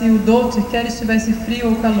usasse o dhoti, quer estivesse frio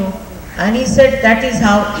ou calor. And he said that is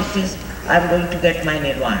how it is I am going to get my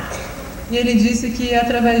nirvana. E ele disse que é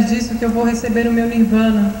através disso que eu vou receber o meu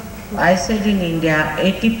nirvana. I said in India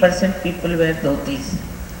 80% people wear dhotis.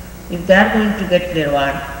 If they are going to get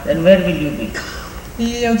nirvana, then where will you be?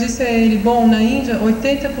 E eu disse a ele, bom, na Índia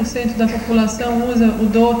 80% da população usa o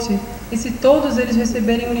dhoti, e se todos eles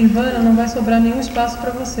receberem o nirvana, não vai sobrar nenhum espaço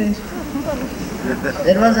para vocês.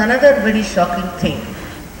 There was another very shocking thing.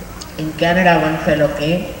 In Canada, one fellow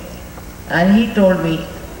came and he told me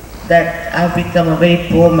that I have become a very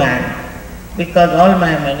poor man because all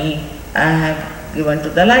my money I have given to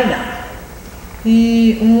the Dalai Lama.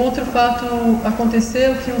 E outro fato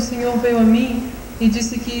aconteceu que um senhor veio a mim e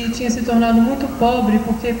disse que tinha se tornado muito pobre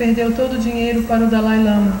porque perdeu todo o dinheiro para o Dalai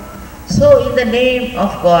Lama. So in the name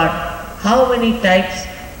of God, how many types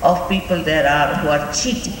of people there are who are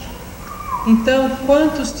cheating? Então,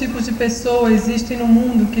 quantos tipos de pessoas existem no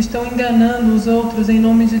mundo que estão enganando os outros em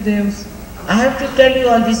nome de Deus? I have to tell you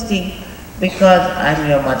all these things because I am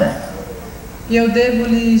your mother. E eu devo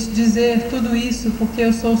lhes dizer tudo isso porque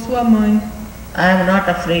eu sou sua mãe. I am not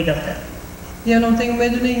afraid of them. E eu não tenho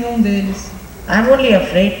medo nenhum deles. I am only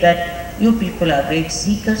afraid that you people are great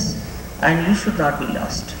seekers and you should not be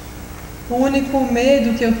lost. O único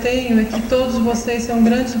medo que eu tenho é que todos vocês são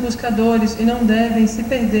grandes buscadores e não devem se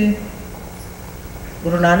perder.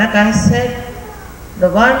 Guru Nanak has said, the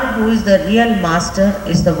one who is the real master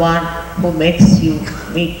is the one who makes you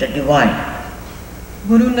meet the divine.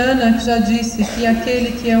 Guru Nanak já disse que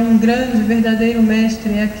aquele que é um grande, verdadeiro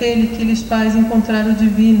mestre é aquele que lhes faz encontrar o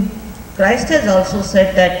divino. Christ has also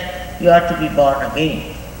said that you are to be born again.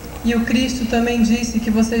 E o Cristo também disse que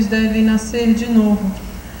vocês devem nascer de novo.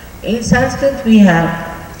 In Sanskrit we have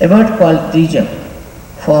a word called Dvija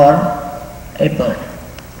for a bird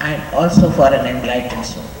and also for an enlightened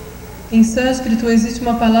soul. Em sânscrito existe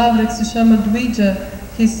uma palavra que se chama Dvija,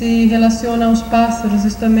 que se relaciona aos pássaros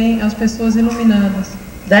e também às pessoas iluminadas.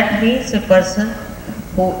 That means a person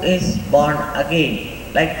who is born again,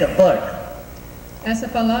 like the bird. Essa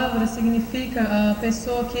palavra significa a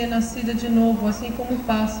pessoa que é nascida de novo, assim como o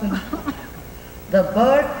pássaro. The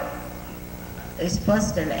bird is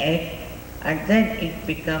first an egg and then it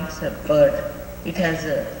becomes a bird. It has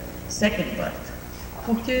a second birth.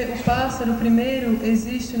 Porque o pássaro primeiro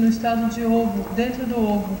existe no estado de ovo, dentro do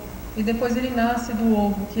ovo, e depois ele nasce do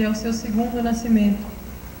ovo, que é o seu segundo nascimento.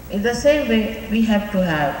 In the same way, we have to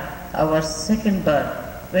have our second birth,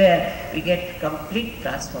 where we get complete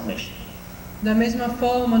transformation. Da mesma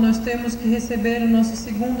forma, nós temos que receber o nosso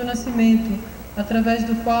segundo nascimento, através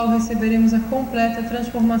do qual receberemos a completa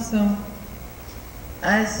transformação.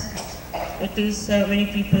 As it is, many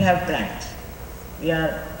people have planned. We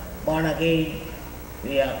are born again,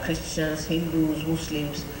 we are Christians, Hindus,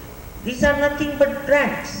 Muslims. These are nothing but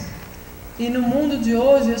brands. E no mundo de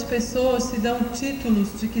hoje as pessoas se dão títulos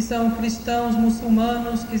de que são cristãos,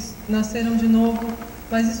 muçulmanos, que nasceram de novo,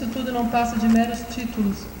 mas isso tudo não passa de meros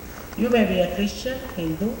títulos. You may be a Christian,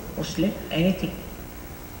 Hindu, Muslim, anything,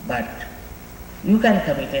 but you can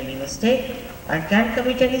commit any mistake and can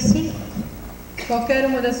commit any sin. Qualquer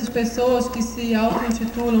uma dessas pessoas que se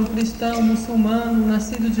auto-intitulam cristão, muçulmano,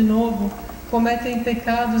 nascido de novo, cometem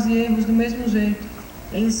pecados e erros do mesmo jeito.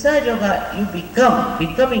 In Sahaja Yoga, you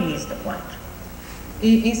becoming is the point.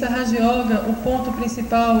 E em Sahaja Yoga, o ponto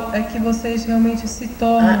principal é que vocês realmente se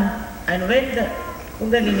tornam. And when the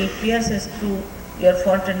Kundalini pierces through your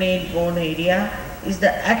fontanelle bone area, is the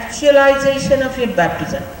actualization of your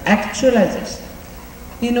baptism. Actualization.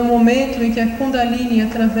 E no momento em que a Kundalini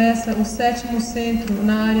atravessa o sétimo centro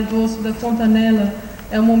na área do osso da fontanela,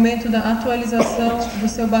 é o momento da atualização do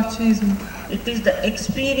seu batismo. It is the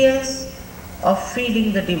experience of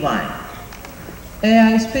feeling the divine. É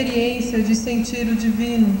a experiência de sentir o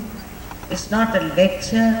divino. It's not a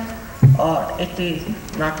lecture or it is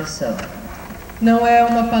not a sermon. Não é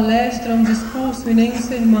uma palestra, um discurso e nem um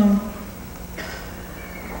sermão.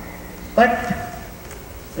 But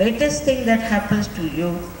latest thing that happens to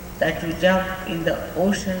you, that you jump in the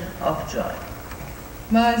ocean of joy.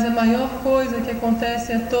 Mas a maior coisa que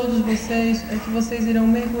acontece a todos vocês é que vocês irão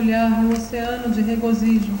mergulhar no oceano de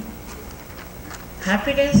regozijo.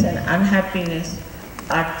 Happiness and unhappiness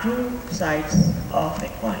are two sides of a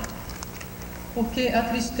coin. Porque a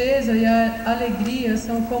tristeza e a alegria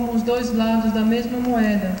são como os dois lados da mesma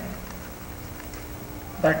moeda.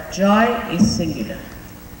 But joy is singular.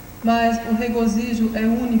 Mas o regozijo é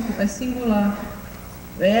único, é singular.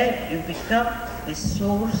 Where you become the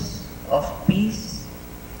source of peace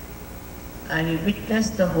and you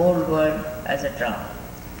witness the whole world as a drama.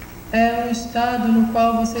 É um estado no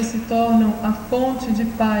qual vocês se tornam a fonte de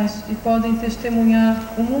paz e podem testemunhar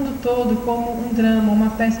o mundo todo como um drama,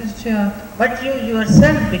 uma peça de teatro. But you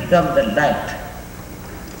yourself become the light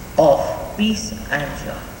of peace and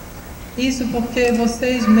joy. Isso porque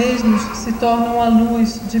vocês mesmos se tornam a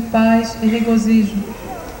luz de paz e regozijo.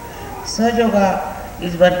 Sahaja Yoga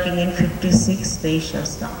is working in 56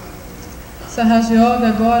 nations now. Sahaja Yoga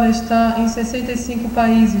agora está em 65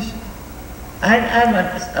 países. And I'm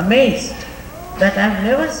amazed that I've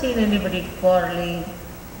never seen anybody quarreling,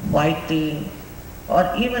 fighting, or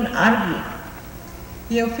even arguing.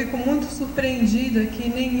 E eu fico muito surpreendida que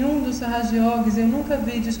nenhum dos Sahaja Yogis eu nunca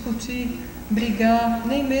vi discutir, brigar,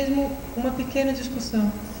 nem mesmo uma pequena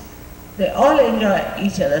discussão. They all enjoy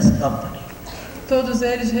each other's company. Todos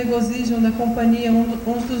eles regozijam da companhia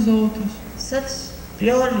uns dos outros. Such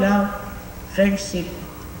pure love, friendship,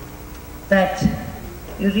 that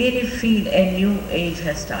you really feel a new age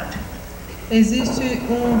has started. Existe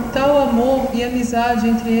um tal amor e amizade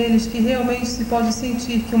entre eles que realmente se pode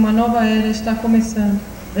sentir que uma nova era está começando.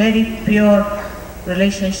 Very pure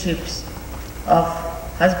relationships of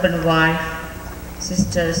husband, wife,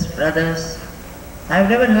 sisters, brothers. I've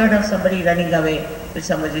never heard of somebody running away with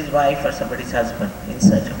somebody's wife or somebody's husband in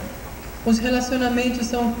Sahaja. Os relacionamentos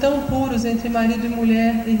são tão puros entre marido e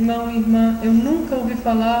mulher, irmão e irmã. Eu nunca ouvi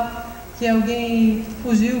falar que alguém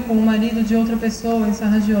fugiu com o marido de outra pessoa em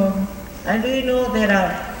Sahaja Yoga. And do you know there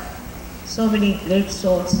are so many great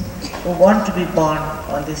souls who want to be born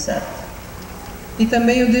on this earth. E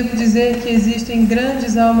também eu devo dizer que existem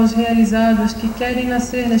grandes almas realizadas que querem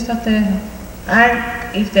nascer nesta terra.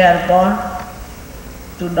 And if they are born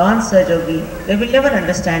to non-Sahaja Yogi, they will never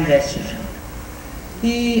understand their children.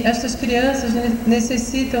 E estas crianças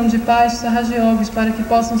necessitam de pais Sahaja Yogis para que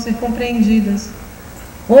possam ser compreendidas.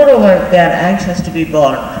 Moreover, they are anxious to be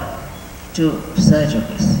born to Sahaja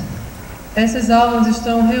Yogis. Essas almas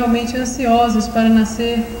estão realmente ansiosas para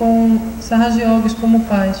nascer com Sahaja Yogis como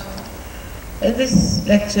pais. In this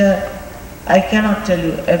lecture, I cannot tell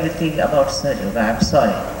you everything about Sahaja Yoga. I'm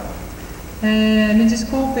sorry. Me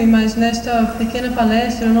desculpem, mas nesta pequena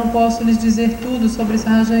palestra eu não posso lhes dizer tudo sobre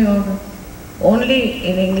Sahaja Yoga. Only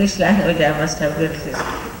in English language I must have given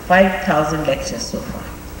 5,000 lectures so far.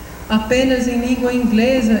 Apenas em língua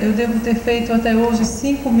inglesa eu devo ter feito até hoje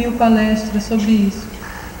 5.000 palestras sobre isso.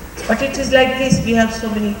 But it is like this, we have so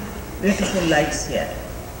many beautiful lights here.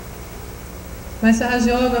 Mas Sahaja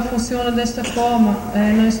Yoga funciona desta forma.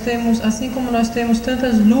 Nós temos, assim como nós temos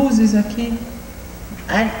tantas luzes aqui.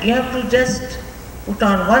 And you have to just put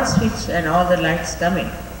on one switch and all the lights come in.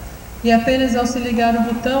 E apenas ao se ligar o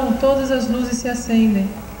botão, todas as luzes se acendem.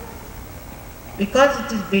 Because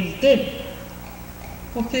it is built in.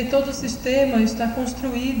 Porque todo o sistema está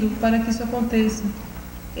construído para que isso aconteça.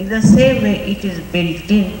 In the same way, it is built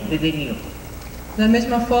in within you. Da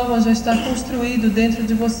mesma forma, já está construído dentro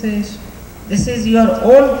de vocês. This is your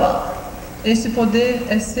own power. Este poder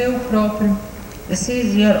é seu próprio. This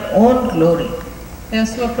is your own glory. É a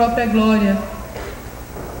sua própria glória.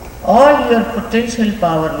 All your potential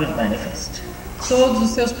power will manifest. Todos os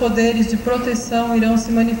seus poderes de proteção irão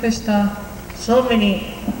se manifestar. So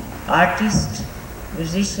many artists,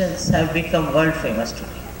 musicians have become world famous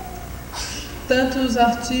today. Tantos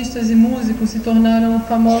artistas e músicos se tornaram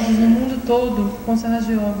famosos no mundo todo com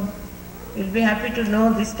Sahaja Yoga. You'll be happy to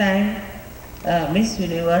know this time Miss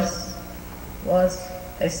Universe was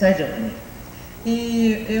a Sahaja Yogini.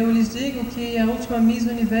 E eu lhes digo que a última Miss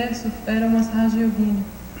Universo era uma Sahaja Yogini.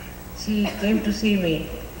 She came to see me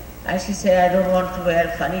and she said, I don't want to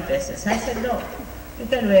wear funny dresses. I said, no, you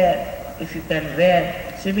can wear, if you can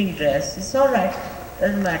wear swimming dress, it's all right,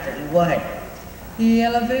 doesn't matter, you go ahead. E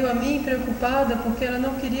ela veio a mim preocupada porque ela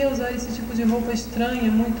não queria usar esse tipo de roupa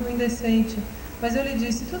estranha, muito indecente. Mas eu lhe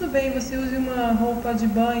disse, tudo bem, você use uma roupa de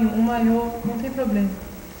banho, um maiô, não tem problema.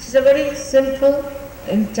 She's a very simple,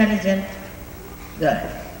 intelligent girl.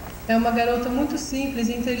 É uma garota muito simples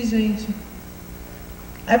e inteligente.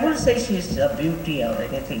 I wouldn't say she's a beauty or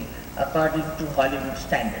anything according to Hollywood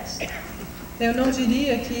standards. Eu não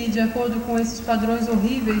diria que, de acordo com esses padrões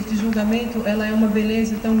horríveis de julgamento, ela é uma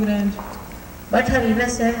beleza tão grande. But her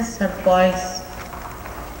innocence, her poise,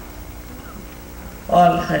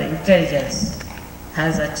 all her intelligence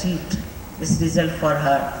has achieved this result for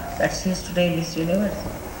her, that she is today Miss Universe.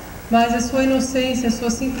 Mas a sua inocência, a sua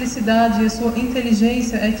simplicidade e a sua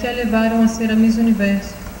inteligência é que a levaram a ser a Miss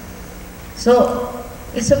Universo. So,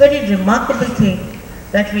 it's a very remarkable thing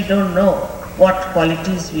that we don't know what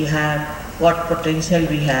qualities we have, what potential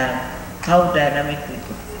we have, how dynamic we could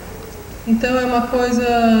be. Então é uma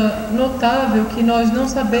coisa notável que nós não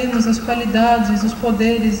sabemos as qualidades, os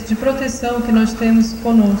poderes de proteção que nós temos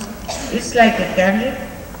conosco. It's like a candle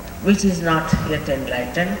which is not yet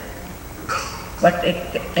enlightened, but an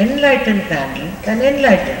enlightened candle can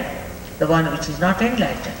enlighten the one which is not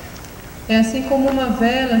enlightened. É assim como uma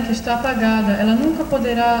vela que está apagada, ela nunca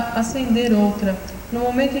poderá acender outra. No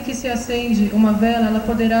momento em que se acende uma vela, ela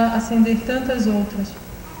poderá acender tantas outras.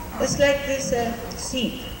 It's like this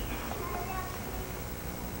seed.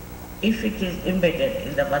 If it is embedded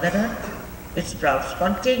in the Mother Earth, it sprouts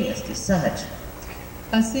spontaneously, Sahaja.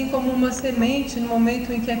 Assim como uma semente, no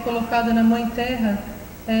momento em que é colocada na Mãe Terra,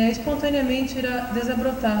 espontaneamente irá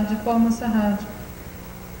desabrotar de forma Sahaja.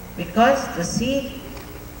 Because the seed,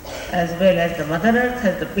 as well as the Mother Earth,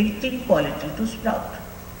 has the built-in quality to sprout.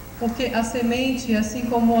 Porque a semente, assim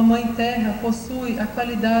como a Mãe Terra, possui a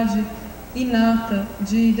qualidade inata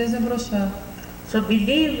de desabrochar. So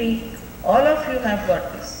believe me, all of you have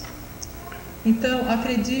got this. Então,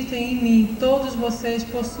 acreditem em mim, todos vocês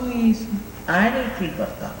possuem isso. And it will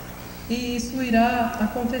work out. E isso irá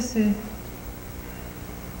acontecer.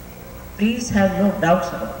 Please have no doubts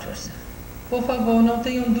about yourself. Por favor, não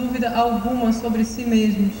tenham dúvida alguma sobre si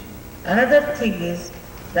mesmos. Another thing is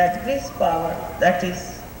that this power that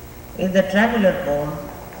is in the triangular bone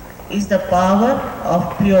is the power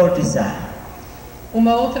of pure desire.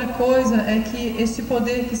 Uma outra coisa é que este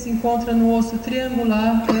poder que se encontra no osso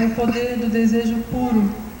triangular é o poder do desejo puro.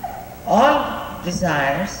 All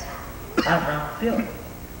desires are not pure.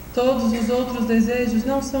 Todos os outros desejos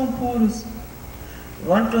não são puros. You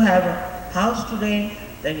want to have a house today,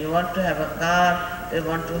 then you want to have a car, you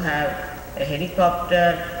want to have a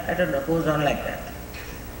helicopter, I don't know, goes on like that.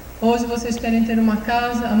 Hoje vocês querem ter uma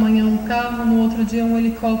casa, amanhã um carro, no outro dia um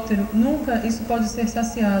helicóptero. Nunca isso pode ser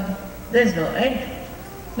saciado. There's no end.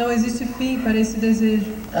 Não existe fim para esse desejo.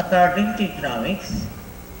 According to economics,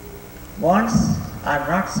 wants are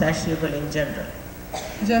not satiable in general.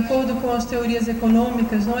 De acordo com as teorias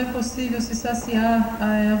econômicas, não é possível se saciar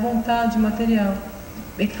a vontade material.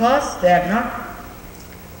 Because they are not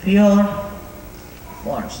pure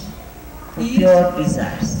wants, Isso. pure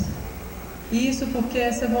desires. Isso porque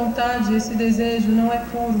essa vontade, esse desejo não é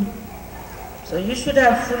puro. So you should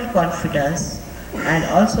have full confidence and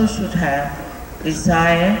also should have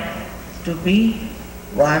desire to be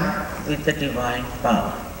one with the divine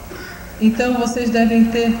power. Então vocês devem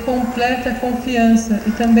ter completa confiança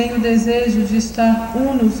e também o desejo de estar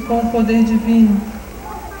unos com o poder divino.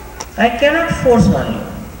 I cannot force on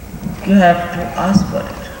you. You have to ask for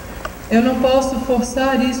it. Eu não posso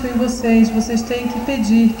forçar isso em vocês, vocês têm que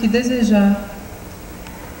pedir, que desejar.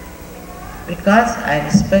 Because I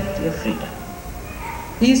respect your freedom.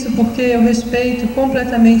 Isso porque eu respeito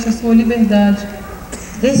completamente a sua liberdade.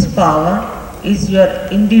 This power is your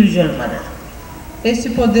individual mother.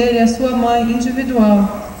 Este poder é a sua mãe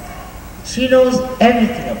individual. She knows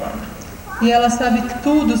everything about you. E ela sabe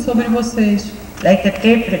tudo sobre vocês. Like a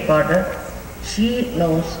tape recorder, she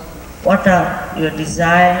knows what are your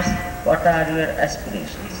desires, what are your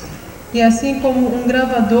aspirations. E assim como um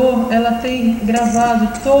gravador, ela tem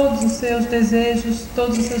gravado todos os seus desejos,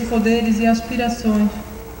 todos os seus poderes e aspirações.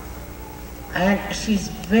 And she's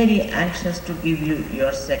very anxious to give you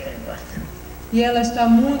your second birth. E ela está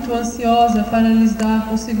muito ansiosa para lhes dar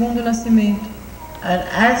o segundo nascimento. And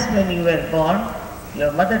as when you were born,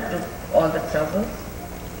 your mother took all the trouble.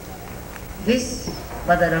 This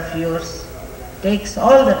mother of yours takes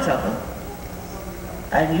all the trouble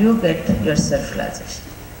and you get your self-realization.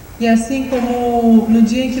 E assim como no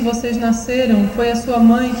dia em que vocês nasceram, foi a sua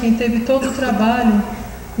mãe quem teve todo o trabalho,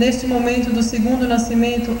 neste momento do segundo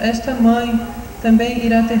nascimento, esta mãe também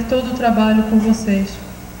irá ter todo o trabalho com vocês.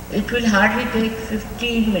 It will hardly take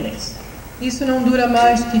 15 minutes. Isso não dura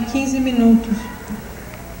mais que 15 minutos.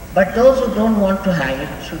 But those who don't want to have it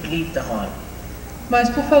should leave the hall. Mas,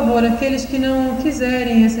 por favor, aqueles que não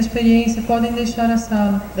quiserem essa experiência podem deixar a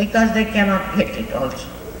sala. Because they cannot get it also.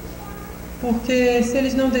 Porque se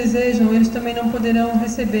eles não desejam, eles também não poderão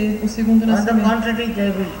receber o segundo On the nascimento. contrary, they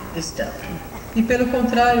will disturb. E pelo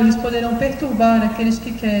contrário, eles poderão perturbar aqueles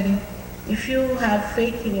que querem. If you have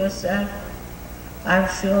faith in yourself, I'm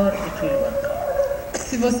sure it will work out.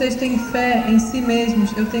 Se vocês têm fé em si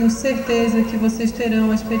mesmos, eu tenho certeza que vocês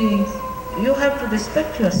terão a experiência. You have to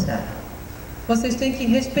respect yourself. Vocês têm que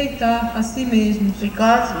respeitar a si mesmos.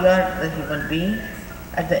 Because you are the human being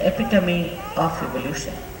at the epitome of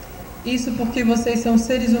evolution. Isso porque vocês são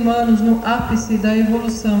seres humanos no ápice da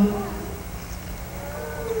evolução.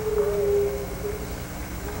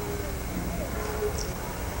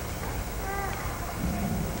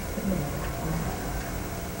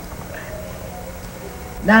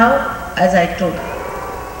 Now, as I told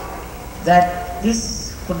you, that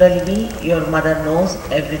this Kundalini, your mother knows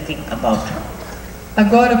everything about her.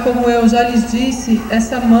 Agora, como eu já lhes disse,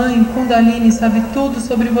 essa mãe Kundalini sabe tudo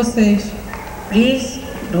sobre vocês. Please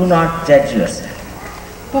do not judge yourself.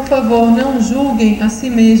 Por favor, não julguem a si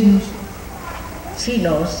mesmos. She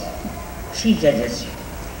knows, she judges you.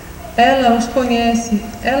 Ela os conhece,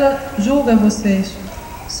 ela julga vocês.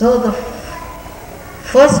 So the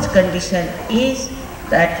first condition is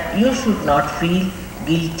that you should not feel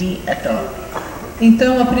guilty at all.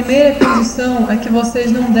 Então, a primeira condição é que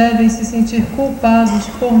vocês não devem se sentir culpados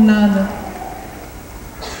por nada.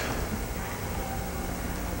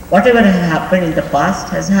 Whatever has happened in the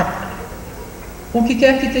past has happened. O que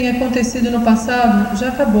quer que tenha acontecido no passado já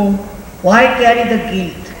acabou. Why carry the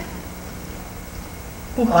guilt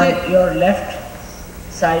Porque, on your left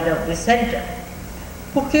side of the center?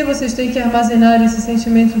 por que vocês têm que armazenar esse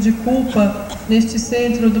sentimento de culpa neste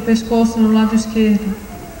centro do pescoço no lado esquerdo?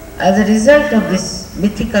 As a result of this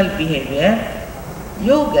mythical behavior,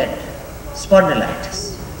 you get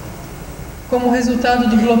spondylitis. Como resultado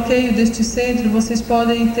do bloqueio deste centro, vocês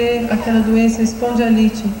podem ter aquela doença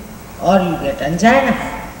espondialite, Or you get angina,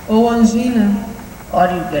 ou angina, or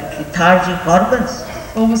you get lethargic organs.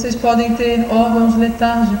 ou vocês podem ter órgãos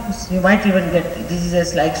letárgicos, You might even get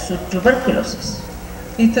diseases like tuberculosis.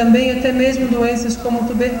 e também até mesmo doenças como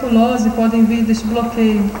tuberculose podem vir deste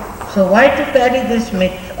bloqueio. So why to carry this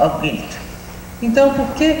myth of guilt? Então, por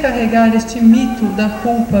que carregar este mito da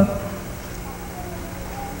culpa?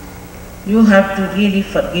 You have to really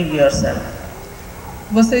forgive yourself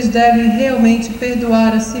Vocês devem realmente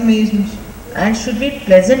perdoar a si mesmos and should be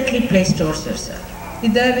pleasantly placed towards yourself. e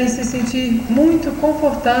devem se sentir muito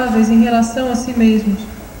confortáveis em relação a si mesmos.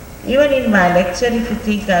 Even in my lecture, if you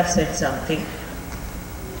think I've said something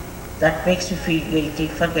that makes you feel guilty,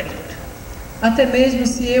 forget it. Até mesmo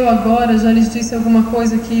se eu agora já lhes disse alguma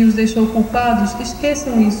coisa que os deixou culpados,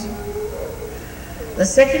 esqueçam isso. The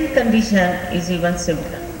second condition is even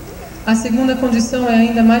simpler, A segunda condição é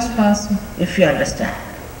ainda mais fácil, if you understand.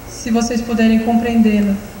 se vocês puderem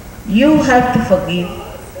compreendê-la. You have to forgive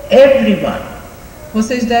everyone,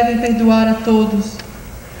 Vocês devem perdoar a todos,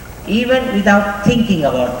 even without thinking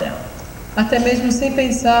about them, até mesmo sem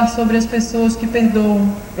pensar sobre as pessoas que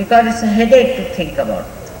perdoam, because it's a headache to think about.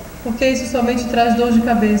 porque isso somente traz dor de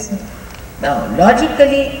cabeça. Now,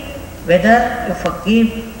 logically, whether you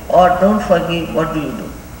forgive or don't forgive, what do?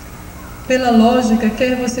 Pela lógica,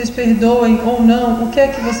 quer vocês perdoem ou não, o que é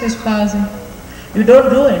que vocês fazem? You don't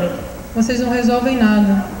do anything. Vocês não resolvem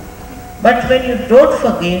nada. But when you don't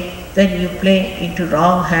forgive, then you play into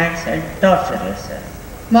wrong hands and torture yourself.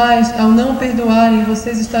 Mas, ao não perdoarem,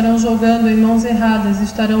 vocês estarão jogando em mãos erradas,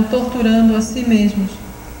 estarão torturando a si mesmos.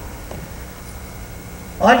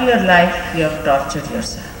 All your life you have tortured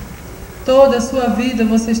yourself. Toda a sua vida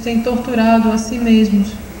vocês têm torturado a si mesmos.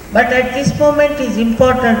 But at this moment it is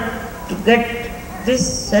important to get this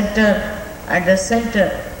center and the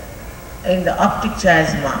center in the optic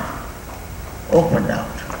chiasma opened out.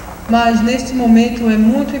 Mas neste momento é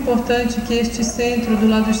muito importante que este centro do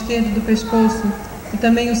lado esquerdo do pescoço e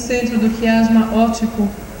também o centro do quiasma óptico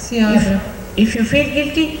se abra. If you feel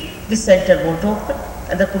guilty, this center won't open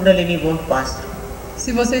and the Kundalini won't pass through.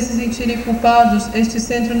 Se vocês se sentirem culpados, este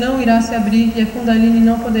centro não irá se abrir e a Kundalini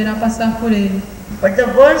não poderá passar por ele. But the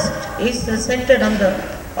worst is the center on the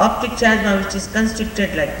optic chiasma, which is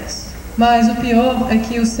constricted like this. Mas o pior é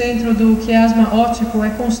que o centro do quiasma óptico é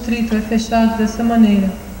constrito, é fechado dessa maneira.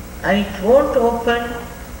 And it won't open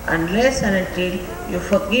unless and until you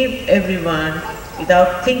forgive everyone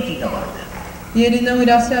without thinking about it. E ele não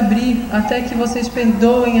irá se abrir até que vocês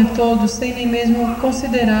perdoem a todos sem nem mesmo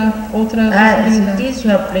considerar outra As possibilidade. it is,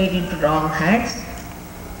 you have played into wrong hands,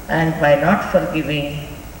 and by not forgiving,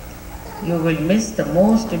 you will miss the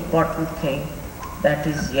most important thing, that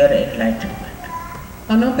is your enlightenment.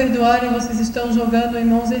 Ao não perdoarem, vocês estão jogando em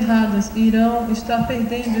mãos erradas e irão estar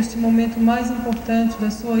perdendo este momento mais importante da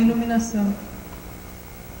sua iluminação.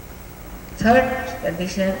 Third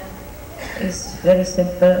condition is very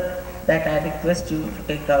simple, that I request you to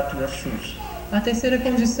take out your shoes. A terceira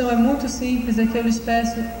condição é muito simples, é que eu lhes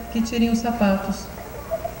peço que tirem os sapatos.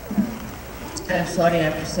 I'm sorry I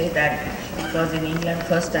have to say that, because in England,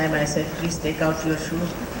 first time I said, please take out your shoes,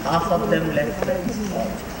 half of them left.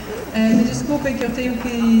 Me desculpem que eu tenho que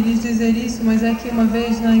lhes dizer isso, mas é que uma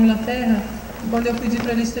vez na Inglaterra, quando eu pedi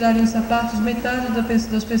para eles tirarem os sapatos, metade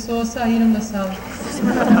das pessoas saíram da sala.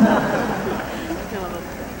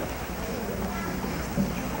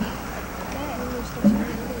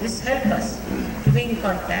 This helps us to be in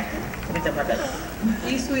contact with the Mother,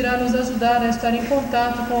 Isso irá nos ajudar a estar em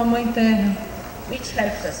contato com a Mãe Terra. which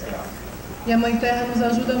helps us a lot. E a Mãe Terra nos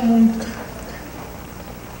ajuda muito.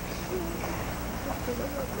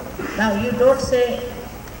 Now you don't say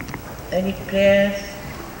any prayers,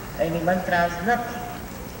 any mantras, nothing.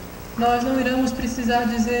 Nós não iremos precisar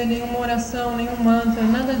dizer nenhuma oração, nenhum mantra,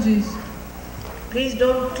 nada disso. Please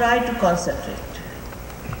don't try to concentrate.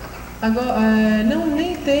 Agora,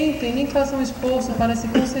 nem tentem, nem façam esforço para se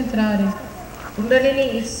concentrarem.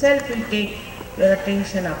 Kundalini itself will take your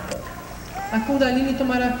attention upward. A Kundalini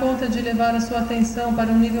tomará conta de levar a sua atenção para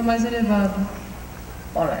um nível mais elevado.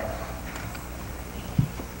 All right.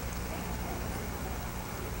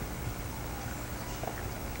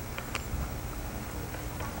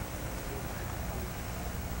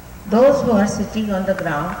 Those who are sitting on the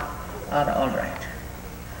ground are all right.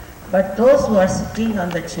 But those who are sitting on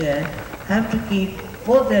the chair have to keep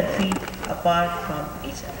both their feet apart from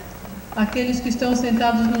each other. Aqueles que estão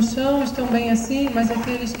sentados no chão estão bem assim, mas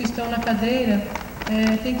aqueles que estão na cadeira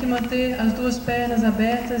têm que manter as duas pernas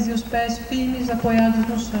abertas e os pés firmes apoiados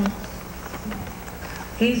no chão.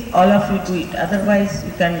 Please, all of you do it, otherwise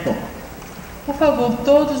you can go. Por favor,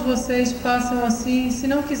 todos vocês façam assim. Se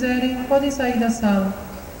não quiserem, podem sair da sala.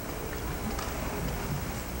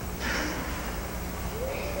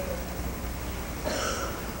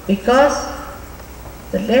 Because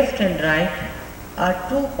the left and right are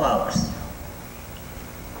two powers.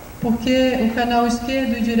 Porque o canal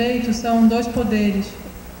esquerdo e direito são dois poderes.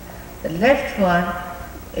 The left one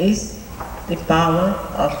is the power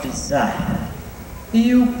of desire,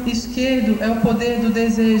 E o esquerdo é o poder do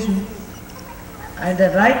desejo. and the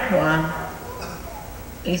right one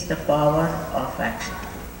is the power of action.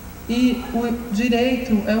 E o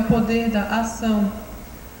direito é o poder da ação.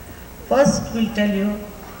 First, we'll tell you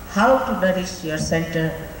how to nourish your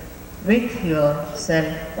center with your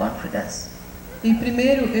self-confidence. E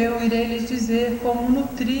primeiro eu irei lhes dizer como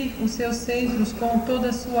nutrir os seus centros com toda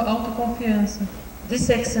a sua autoconfiança. This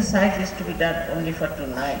exercise is to be done only for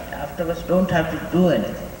tonight. Afterwards, don't have to do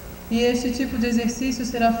anything. E este tipo de exercício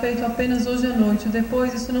será feito apenas hoje à noite.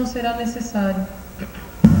 Depois isso não será necessário.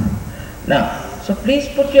 Now, so please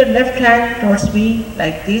put your left hand towards me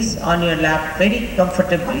like this on your lap, very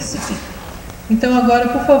comfortably sitting. Então agora,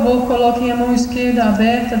 por favor, coloquem a mão esquerda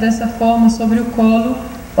aberta dessa forma sobre o colo.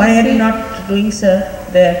 Why are you not doing so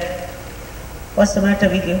there? What's the matter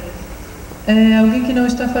with you? Alguém que não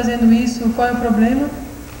está fazendo isso, qual é o problema?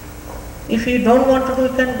 If you don't want to do,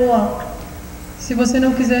 you can go out. Se você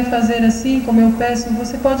não quiser fazer assim, como eu peço,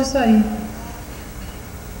 você pode sair.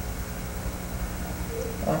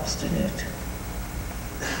 Obstinate.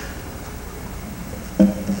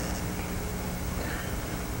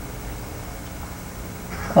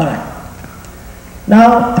 All right.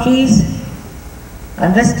 Now, please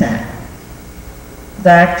understand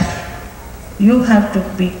that you have to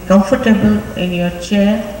be comfortable in your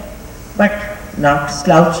chair, but not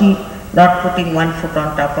slouchy, not putting one foot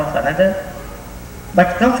on top of another,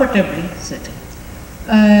 but comfortably sitting.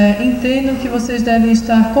 Entendam que vocês devem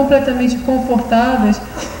estar completamente confortáveis,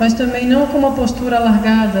 mas também não com uma postura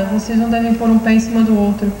alargada. Vocês não devem pôr um pé em cima do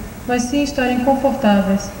outro, mas sim estarem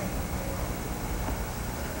confortáveis.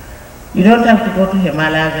 You don't have to go to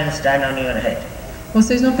Himalayas and stand on your head.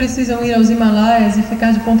 Vocês não precisam ir aos Himalaias e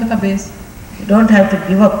ficar de ponta cabeça. You don't have to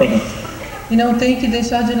give up anything. E não tem que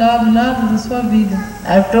deixar de lado nada da sua vida.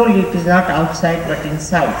 I've told you it is not outside but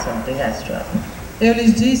inside something has to happen. Eu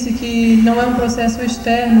lhes disse que não é um processo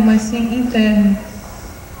externo, mas sim interno.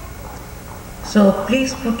 So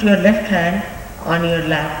please put your left hand on your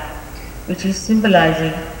lap, which is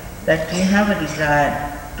symbolizing that you have a desire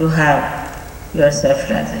to have your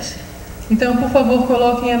self-realization. Então, por favor,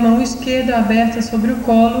 coloquem a mão esquerda aberta sobre o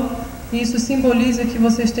colo, e isso simboliza que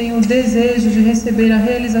vocês têm o desejo de receber a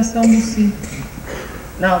realização do si.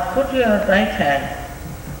 Now put your right hand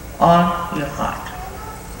on your heart.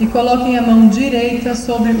 E coloquem a mão direita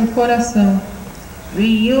sobre o coração.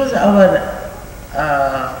 We use our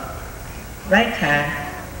right hand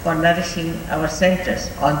for nourishing our centers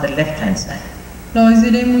on the left hand side. Nós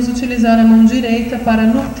iremos utilizar a mão direita para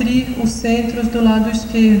nutrir os centros do lado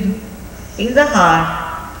esquerdo. In the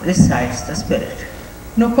heart resides the spirit.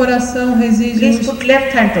 No coração reside Please put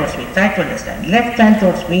left hand towards me. Try to understand. Left hand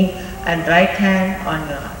towards me and right hand on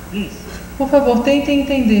your heart. Please. Por favor, tentem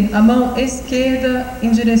entender. A mão esquerda em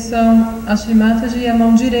direção a Shri Mataji e a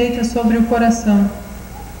mão direita sobre o coração.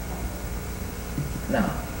 Now,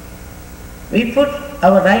 we put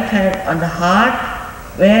our right hand on the heart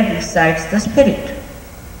where resides the spirit.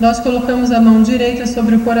 Nós colocamos a mão direita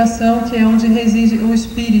sobre o coração, que é onde reside o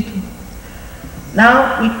espírito.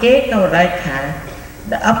 Now we take our right hand,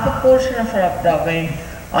 the upper portion of our abdomen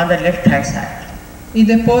on the left hand side. E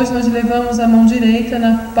depois nós levamos a mão direita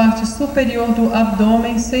na parte superior do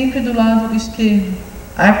abdômen, sempre do lado esquerdo.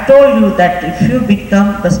 I've told you that if you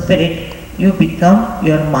become the spirit, you become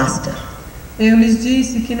your master. Eu lhes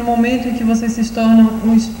disse que no momento em que vocês se tornam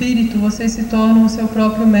um espírito, vocês se tornam o seu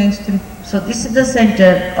próprio mestre. So this is the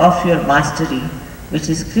center of your mastery,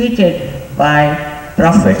 which is created by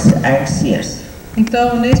prophets and seers.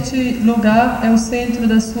 Então, neste lugar é o centro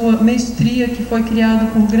da sua mestria, que foi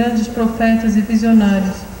criado por grandes profetas e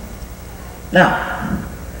visionários. Now,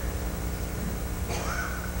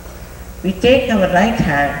 we take our right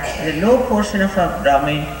hand, the low portion of our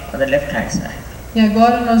abdomen on the left hand side. E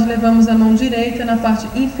agora nós levamos a mão direita na parte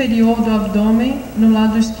inferior do abdômen, no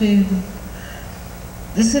lado esquerdo.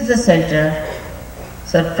 This is the center,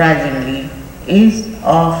 surprisingly, is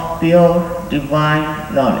of pure divine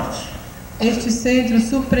knowledge. Este centro,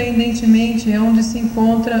 surpreendentemente, é onde se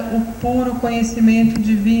encontra o puro conhecimento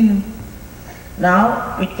divino.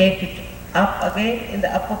 Now we take it up again in the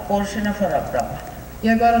upper portion of our abdomen. E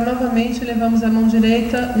agora novamente levamos a mão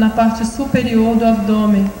direita na parte superior do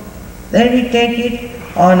abdômen. Then we take it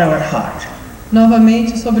on our heart.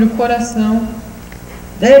 Novamente sobre o coração.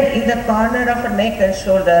 Then in the corner of our neck and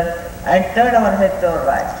shoulder and turn our head to our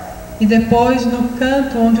right. E depois no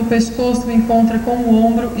canto onde o pescoço encontra com o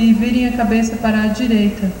ombro e virem a cabeça para a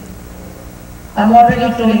direita. I've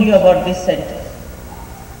already told you about this center.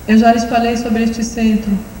 Eu já lhes falei sobre este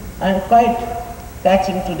centro. I'm quite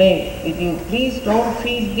catching today with you. Please don't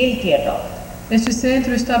feel guilty at all. Este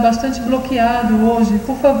centro está bastante bloqueado hoje.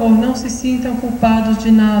 Por favor, não se sintam culpados de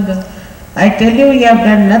nada. I tell you, you have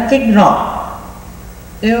done nothing wrong.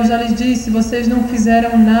 Eu já lhes disse, vocês não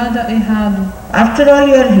fizeram nada errado. After all,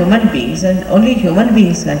 you are human beings and only human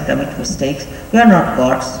beings can commit mistakes. You are not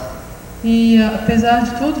gods. E apesar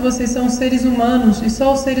de tudo, vocês são seres humanos e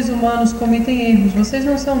só os seres humanos cometem erros. Vocês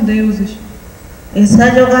não são deuses. In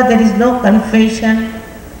Sahaja there is no confession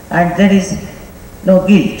and there is no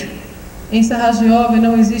guilt. Em Sahaja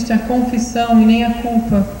não existe a confissão e nem a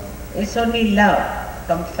culpa. It's only love,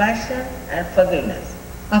 compassion and forgiveness.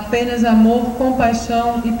 Apenas amor,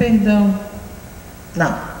 compaixão e perdão.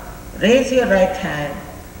 Now, raise your right hand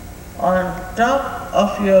on top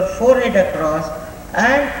of your forehead across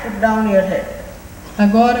and put down your head.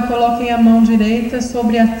 Agora coloquem a mão direita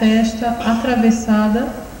sobre a testa atravessada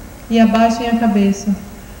e abaixem a cabeça.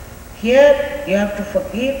 Here you have to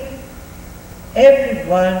forgive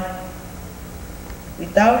everyone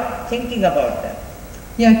without thinking about them.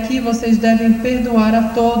 E aqui vocês devem perdoar a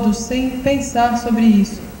todos sem pensar sobre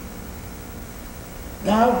isso.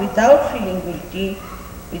 Now, without feeling guilty,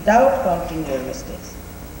 without counting your mistakes,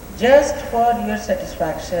 just for your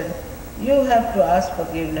satisfaction, you have to ask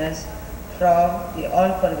forgiveness from the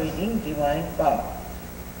all-pervading divine power.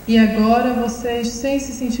 E agora vocês, sem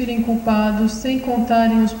se sentirem culpados, sem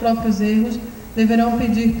contarem os próprios erros, deverão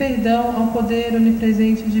pedir perdão ao poder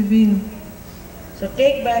onipresente divino. So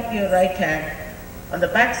take back your right hand on the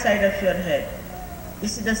back side of your head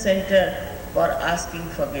This is the center for asking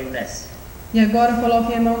forgiveness. E agora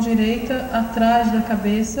coloquem a mão direita atrás da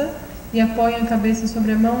cabeça e apoiem a cabeça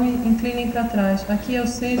sobre a mão e inclinem para trás. Aqui é o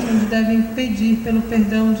centro onde devem pedir pelo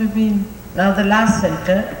perdão divino. Now the last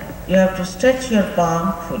center, you have to stretch your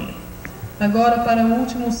palm fully. Agora, para o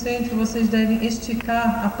último centro, vocês devem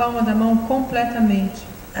esticar a palma da mão completamente.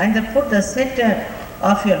 And then put the center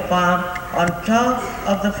of your palm on top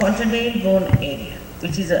of the fontanelle bone area,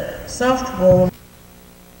 which is a soft bone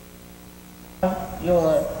of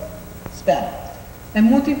your scalp. É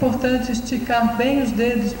muito importante esticar bem os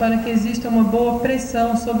dedos para que exista uma boa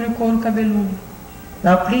pressão sobre o couro cabeludo.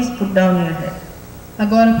 Now please put down your head.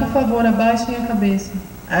 Agora, por favor, abaixem a cabeça.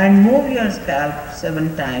 And move your scalp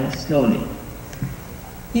 7 times slowly.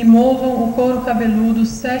 E movam o couro cabeludo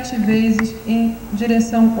 7 vezes em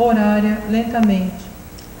direção horária, lentamente.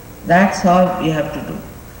 That's all you have to do.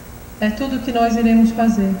 É tudo o que nós iremos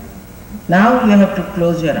fazer. Now you have to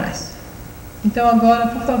close your eyes. Então agora,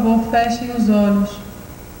 por favor, fechem os olhos.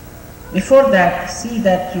 Before that, see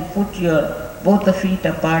that you put both the feet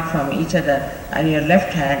apart from each other and your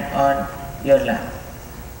left hand on your lap.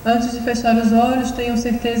 Antes de fechar os olhos, tenham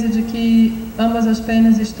certeza de que ambas as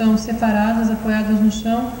pernas estão separadas, apoiadas no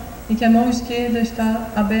chão, e que a mão esquerda está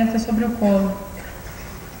aberta sobre o colo.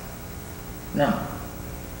 Now,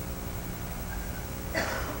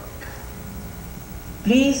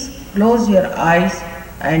 please close your eyes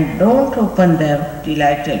and don't open them till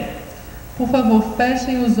I tell you. Por favor,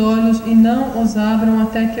 fechem os olhos e não os abram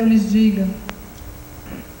até que eu lhes diga.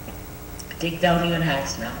 Take down your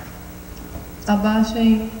hands now.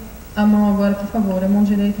 Abaixem a mão agora, por favor. A mão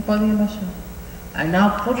direita podem abaixar. And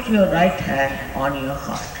now put your right hand on your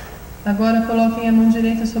heart. Agora coloquem a mão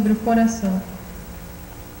direita sobre o coração.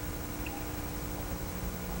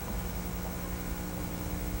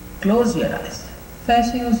 Close your eyes.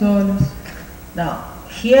 Fechem os olhos. Now,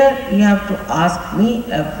 here you have to ask me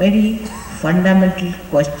a very fundamental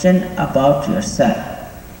question about yourself.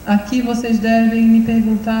 Aqui vocês devem me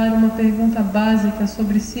perguntar uma pergunta básica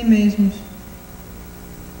sobre si mesmos.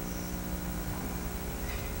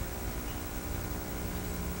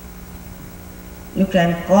 You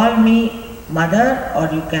can call me Mother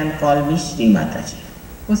or you can call me Shri Mataji.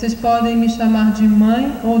 Vocês podem me chamar de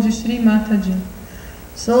mãe ou de Shri Mataji.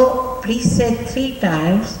 So please say 3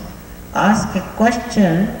 times, ask a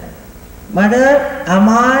question, Mother, am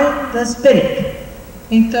I the spirit?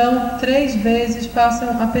 Então, 3 vezes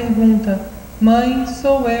façam a pergunta: Mãe,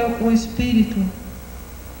 sou eu o Espírito?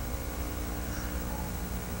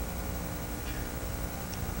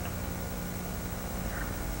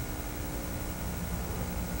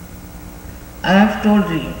 I have told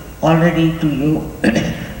you already to you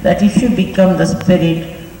that if you become the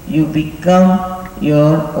spirit, you become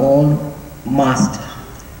your own master.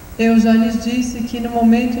 Eu já lhes disse que no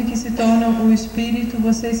momento em que se tornam o Espírito,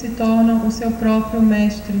 vocês se tornam o seu próprio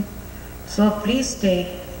mestre. So please take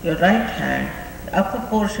your right hand, the upper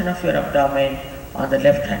portion of your abdomen on the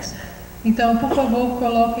left hand side. Então, por favor,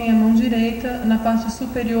 coloquem a mão direita na parte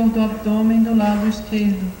superior do abdômen do lado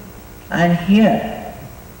esquerdo. And here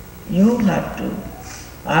you have to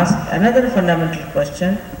ask another fundamental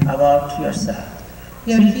question about yourself.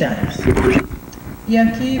 E 3 aqui, times. e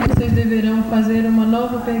aqui vocês deverão fazer uma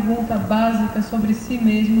nova pergunta básica sobre si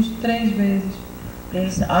mesmos 3 vezes.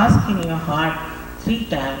 Please ask in your heart 3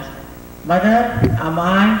 times, Mother, am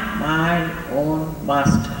I my own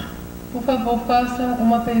master? Por favor, façam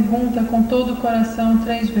uma pergunta com todo o coração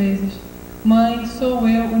 3 vezes. Mãe, sou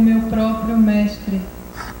eu o meu próprio mestre?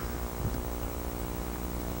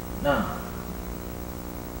 Now,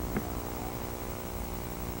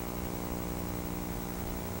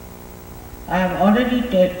 I have already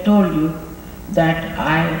told you that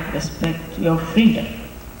I respect your freedom.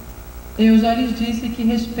 Eu já lhes disse que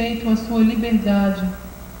respeito a sua liberdade.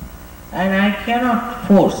 And I cannot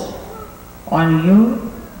force on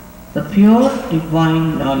you the pure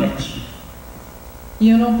divine knowledge. E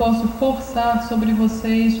eu não posso forçar sobre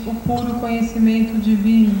vocês o puro conhecimento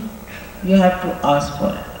divino. You have to ask for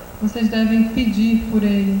it. Vocês devem pedir por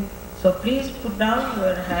ele. So please put down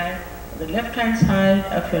your hand on the left hand side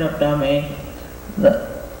of your abdomen.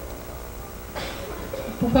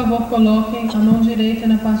 Por favor, coloquem a mão direita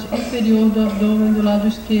na parte inferior do abdômen do lado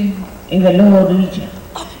esquerdo. In the lower region.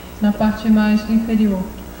 Na parte mais inferior.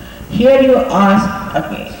 Here you ask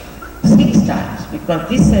again 6 times because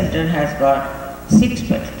this center has got 6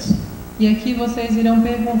 petals. E aqui vocês irão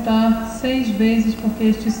perguntar 6 vezes porque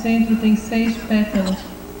este centro tem 6 pétalas.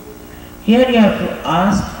 Here you have to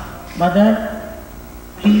ask, Mother,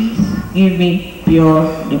 please give me pure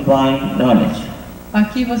divine knowledge.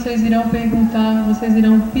 Aqui vocês irão perguntar, vocês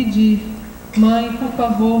irão pedir: Mãe, por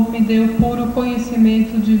favor, me dê o puro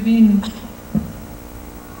conhecimento divino.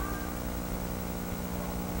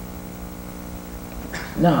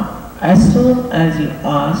 Now, as soon as you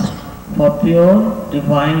ask for pure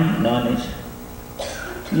divine knowledge,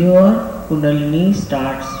 your Kundalini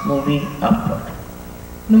starts moving upward.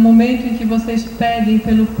 No momento em que vocês pedem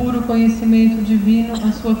pelo puro conhecimento divino,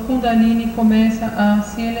 a sua Kundalini começa a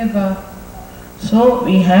se elevar. So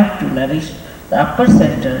we have to nourish the upper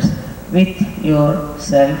centers with your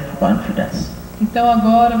self-confidence. Então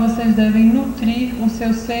agora vocês devem nutrir os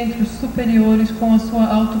seus centros superiores com a sua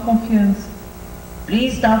autoconfiança.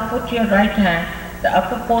 Please now put your right hand, the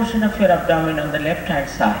upper portion of your abdomen on the left hand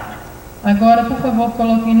side. Agora, por favor,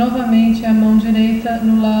 coloquem novamente a mão direita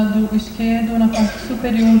no lado esquerdo, na parte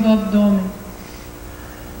superior do abdômen.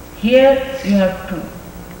 Here you have to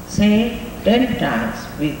say 10 times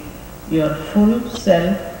with your full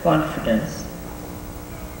self-confidence.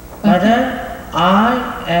 Mother, I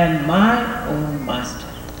am my own master.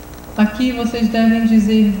 Aqui vocês devem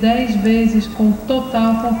dizer 10 vezes com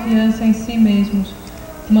total confiança em si mesmos.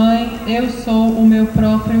 Mãe, eu sou o meu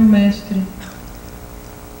próprio mestre.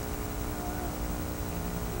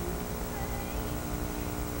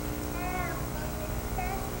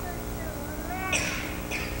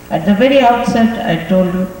 At the very outset, I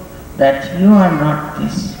told you that you are not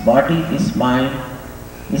this body, this mind,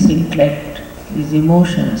 this intellect, these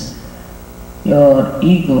emotions, your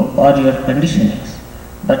ego or your conditionings,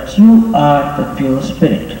 but you are the pure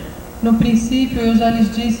spirit. No princípio, eu já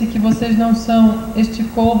lhes disse que vocês não são este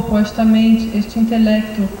corpo, esta mente, este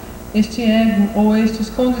intelecto, este ego ou estes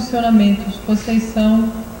condicionamentos. Vocês são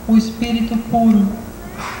o Espírito puro.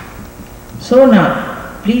 So now,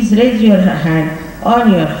 please raise your hand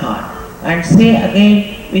on your heart and say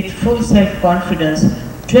again with full self-confidence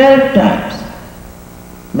 12 times,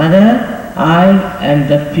 Mother, I am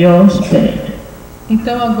the pure spirit.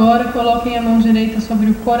 Então agora coloquem a mão direita sobre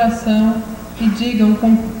o coração e digam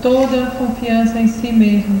com toda a confiança em si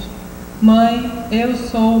mesmos: Mãe, eu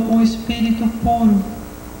sou o Espírito puro.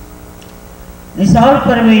 This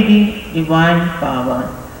all-pervading divine power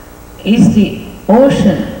is the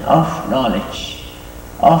ocean of knowledge,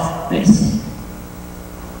 of bliss.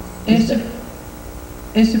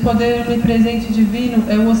 Este poder onipresente divino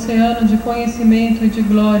é o oceano de conhecimento e de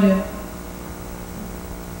glória.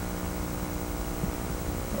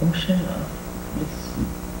 Ocean of bliss.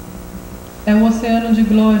 É o oceano de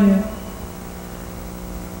glória.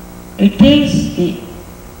 It is the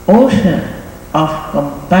ocean of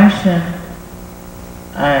compassion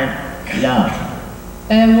and love.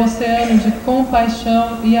 É o oceano de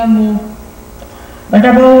compaixão e amor. But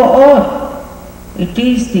above all, it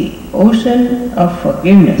is the ocean of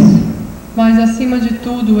forgiveness. Mas acima de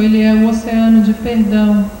tudo, ele é o oceano de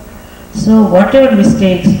perdão. So whatever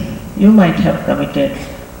mistakes you might have committed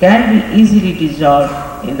can be easily dissolved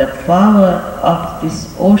in the power of this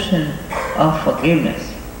ocean of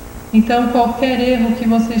forgiveness. Então qualquer erro que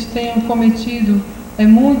vocês tenham cometido é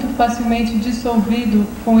muito facilmente dissolvido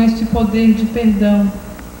com este poder de perdão.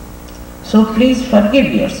 So please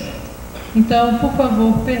forgive yourself. Então, por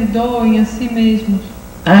favor, perdoem a si mesmos.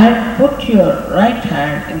 And put your right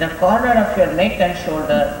hand in the corner of your neck and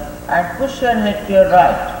shoulder and push your head to your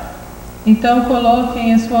right. Então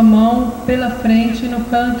coloquem a sua mão pela frente no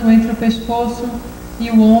canto entre o pescoço e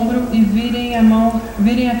o ombro e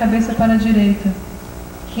virem a cabeça para a direita.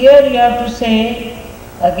 Here you have to say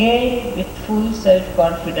again with full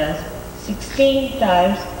self-confidence 16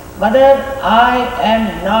 times, Mother, I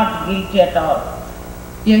am not guilty at all.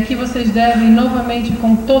 E aqui vocês devem novamente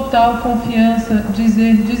com total confiança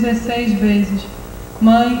dizer 16 vezes: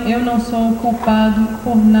 Mãe, eu não sou culpado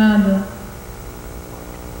por nada.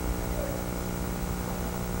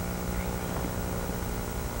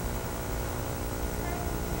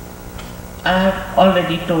 I have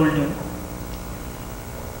already told you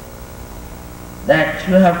that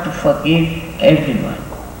you have to forgive everyone.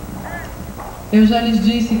 Eu já lhes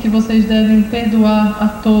disse que vocês devem perdoar a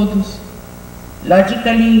todos.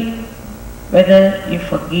 Logically, whether you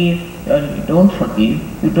forgive or you don't forgive,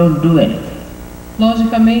 you don't do anything.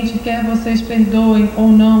 Logicamente, quer vocês perdoem ou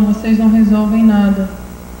não, vocês não resolvem nada.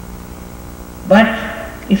 But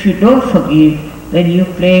if you don't forgive, then you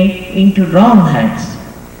play into wrong hands.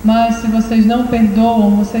 Mas se vocês não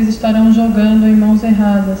perdoam, vocês estarão jogando em mãos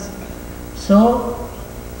erradas. So,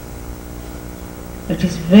 it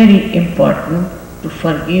is very important to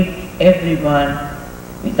forgive everyone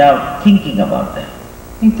without thinking about them.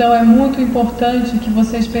 Então é muito importante que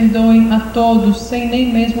vocês perdoem a todos sem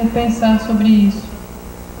nem mesmo pensar sobre isso.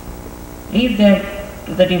 Leave them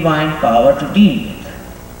to the divine power to deal with.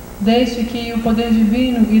 Deixe que o poder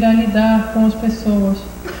divino irá lidar com as pessoas.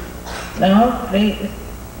 Now place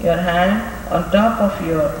your hand on top of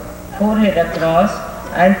your forehead across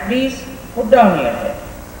and please put down your head.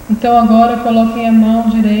 Então agora coloquem a mão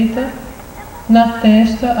direita na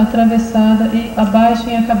testa atravessada e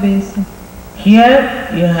abaixem a cabeça. Here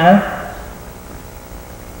you have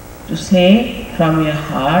to say from your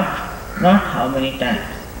heart, not how many times.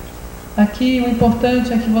 Aqui o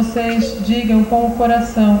importante é que vocês digam com o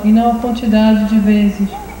coração e não a quantidade de vezes.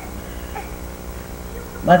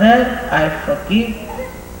 Mother, I forgive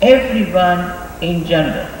everyone in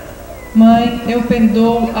general. Mãe, eu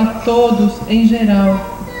perdoo a todos em geral.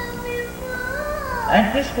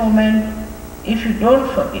 At this moment, if you don't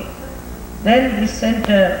forgive, then the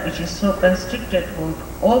center which is so constricted won't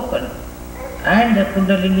open and the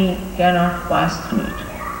Kundalini cannot pass through it.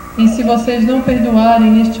 E se vocês não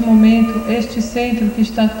perdoarem neste momento, este centro que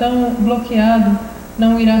está tão bloqueado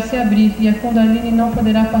não irá se abrir e a Kundalini não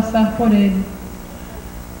poderá passar por ele.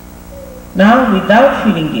 Now, without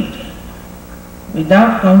feeling guilty,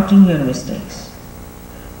 without counting your mistakes,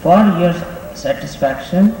 for your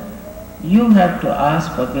satisfaction, you have to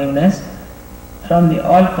ask forgiveness from the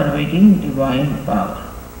all-pervading divine power.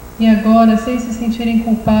 E agora, sem se sentirem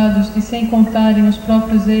culpados e sem contarem os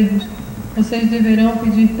próprios erros, vocês deverão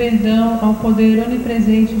pedir perdão ao poder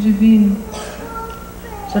onipresente divino.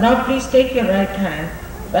 So now please take your right hand,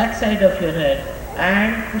 back side of your head,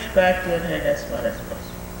 and push back your head as far as possible.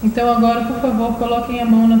 Então agora, por favor, coloquem a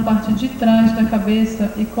mão na parte de trás da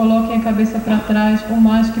cabeça e coloquem a cabeça para trás o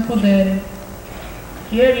mais que puderem.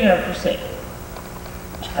 Here you have to say,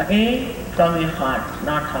 again from your heart,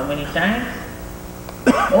 not how many times,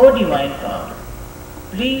 O divine power,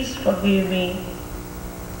 please forgive me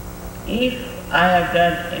if I have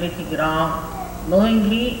done anything wrong,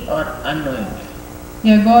 knowingly or unknowingly.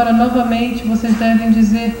 E agora, novamente, vocês devem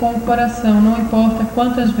dizer com o coração, não importa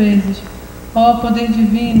quantas vezes: ó poder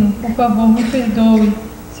divino, por favor, me perdoe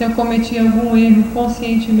se eu cometi algum erro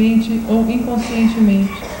conscientemente ou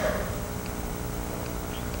inconscientemente.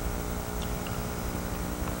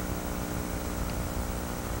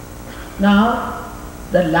 Now,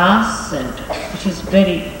 the last center, which is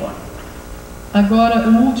very important. Agora,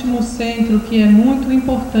 o último centro, que é muito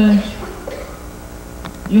importante.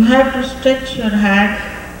 You have to stretch your hand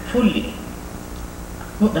fully,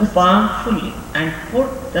 the palm fully, and put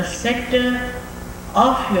the center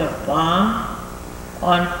of your palm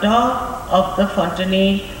on top of the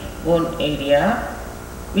fontanelle bone area,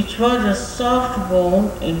 which was a soft bone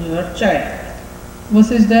in your childhood.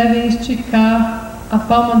 Vocês devem esticar a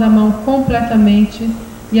palma da mão completamente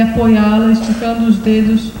e apoiá-la, esticando os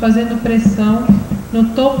dedos, fazendo pressão no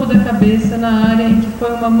topo da cabeça, na área em que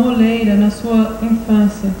foi uma moleira na sua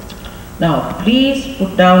infância. Now, please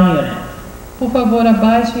put down your hand. Por favor,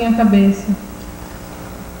 abaixem a cabeça.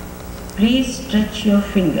 Please stretch your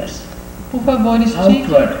fingers Por favor,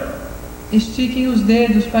 outward. estiquem os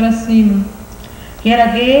dedos para cima. Here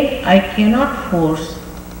again, I cannot force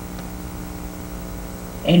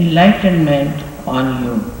enlightenment on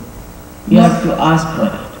you. You have to ask for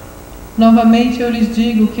it. Novamente eu lhes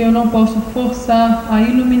digo que eu não posso forçar a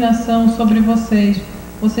iluminação sobre vocês.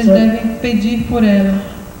 Vocês devem pedir por ela.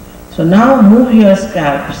 So now move your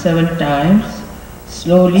scalp 7 times,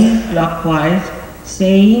 slowly, clockwise,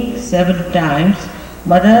 saying 7 times,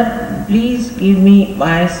 Mother, please give me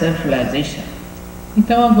my self-realization.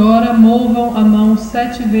 Então agora movam a mão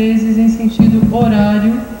 7 vezes em sentido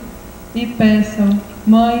horário e peçam: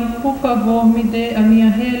 Mãe, por favor, me dê a minha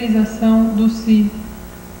realização do si.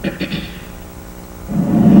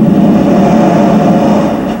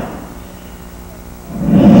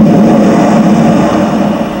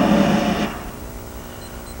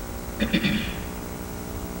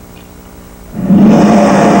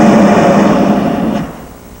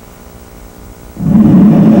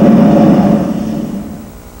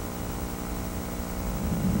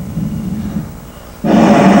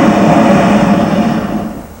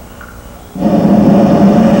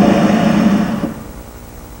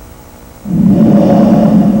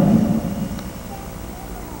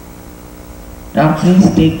 Now please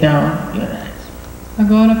take down your eyes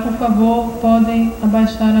Agora, por favor, podem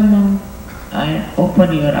abaixar a mão and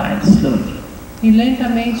open your eyes slowly. e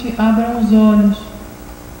lentamente abram os olhos.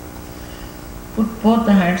 Put both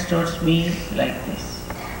the hands towards me like this.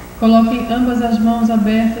 Coloquem ambas as mãos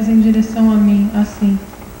abertas em direção a mim, assim.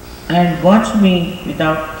 And watch me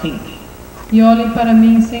without thinking. E olhem para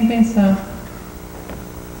mim sem pensar.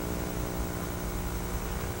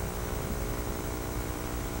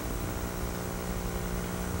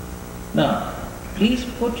 Now, please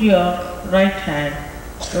put your right hand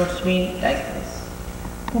towards me like this.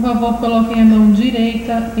 Por favor, coloquem a mão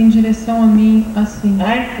direita em direção a mim, assim.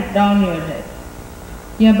 And put down your head.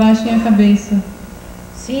 E abaixem a cabeça.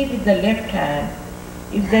 See with the left hand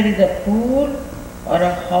if there is a cool or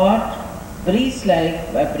a hot breeze-like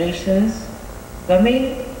vibrations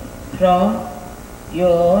coming from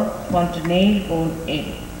your fontanelle bone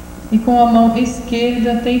area. E com a mão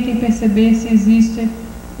esquerda, tentem perceber se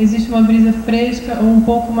existe uma brisa fresca ou um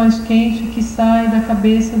pouco mais quente que sai da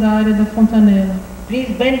cabeça da área da fontanela.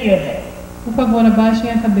 Please bend your head. Por favor,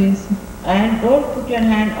 abaixem a cabeça. And don't put your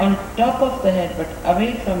hand on top of the head but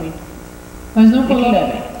away from it. Mas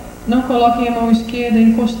não coloquem a mão esquerda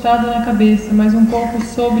encostada na cabeça, mas um pouco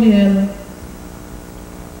sobre ela.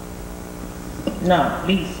 Now,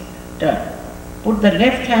 please turn. Put the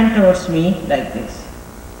left hand towards me like this.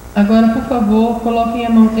 Agora, por favor, coloquem a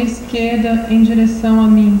mão esquerda em direção a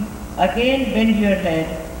mim. Again, bend your head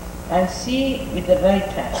and see with the right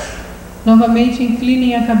hand. Novamente,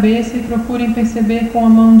 inclinem a cabeça e procurem perceber com a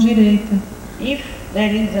mão direita. If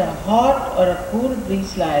there is a hot or a cool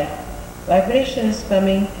breeze-like vibrations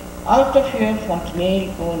coming out of your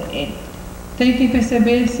fontanelle bone area. Tentem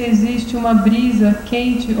perceber se existe uma brisa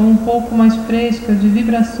quente ou um pouco mais fresca de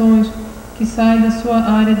vibrações que sai da sua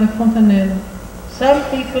área da fontanela. Some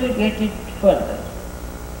people get it further.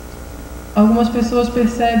 Algumas pessoas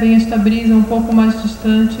percebem esta brisa um pouco mais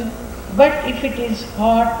distante. But if it is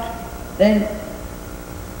hot, then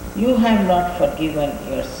you have not forgiven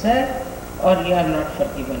yourself or you have not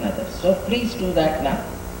forgiven others. So please do that now.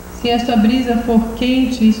 Se esta brisa for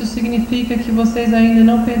quente, isso significa que vocês ainda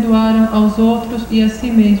não perdoaram aos outros e a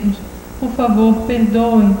si mesmos. Por favor,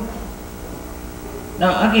 perdoem.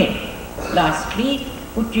 Now again, lastly,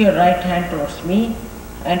 put your right hand towards me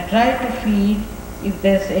and try to feel if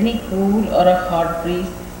there's any cool or a hot breeze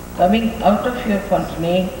coming out of your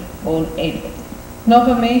fontanelle bone area.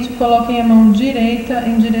 Novamente, coloquem a mão direita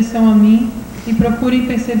em direção a mim e procurem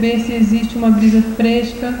perceber se existe uma brisa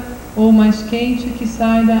fresca ou mais quente que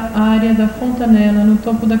sai da área da fontanela no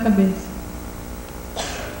topo da cabeça.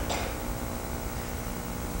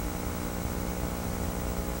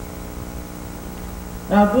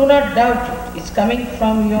 Now do not doubt it. It's coming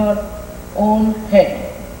from your own head.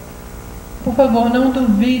 Por favor, não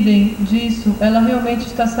duvidem disso. Ela realmente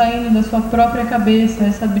está saindo da sua própria cabeça,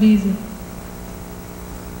 essa brisa.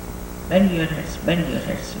 Bend your heads,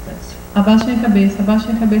 you can see. Abaixem a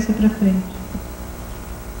cabeça para frente.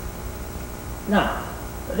 Now,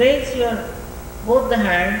 raise both the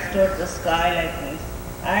hands towards the sky like this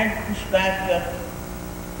and push back your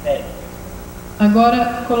head.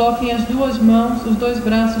 Agora coloquem as duas mãos, os dois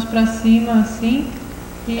braços para cima assim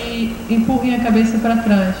e empurrem a cabeça para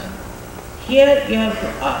trás. Here you have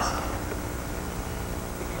to ask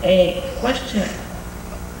a question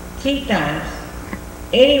 3 times,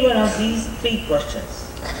 any one of these 3 questions.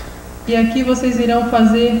 E aqui vocês irão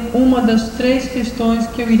fazer uma das 3 questões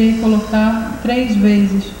que eu irei colocar 3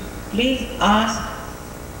 vezes. Please ask.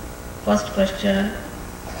 First question,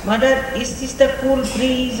 Mother, is this the cool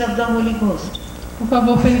breeze of the Holy Ghost? Por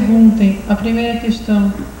favor, perguntem. A primeira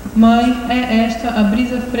questão: Mãe, é esta a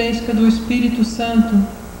brisa fresca do Espírito Santo?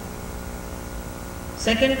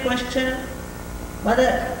 Second question,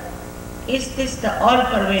 Mother, is this the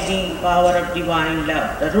all-pervading power of divine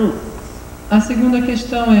love, the root? A segunda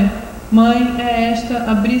questão é: Mãe, é esta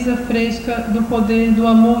a brisa fresca do poder do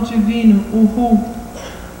amor divino, o Ru?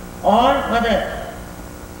 Or, Mother,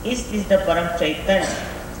 is this the Param Chaitanya?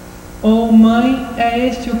 Ou Mãe, é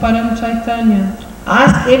este o Param Chaitanya?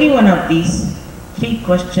 Ask any one of these 3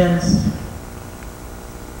 questions,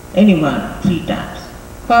 anyone, 3 times.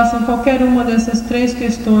 Façam qualquer uma dessas 3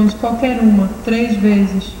 questões, qualquer uma, 3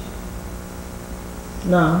 vezes.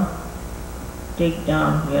 Now, take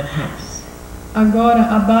down your hands. Agora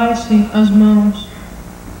abaixem as mãos.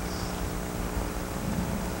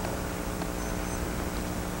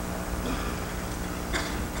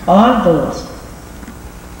 All those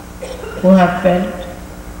who have felt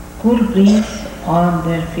cool breeze on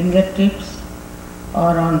their fingertips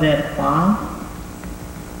or on their palm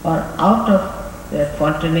or out of their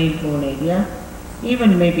fontanelle bone area,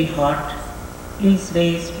 even maybe hot, please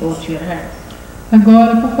raise both your hands.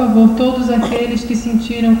 Agora, por favor, todos aqueles que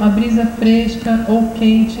sentiram a brisa fresca ou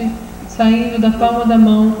quente saindo da palma da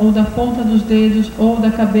mão ou da ponta dos dedos ou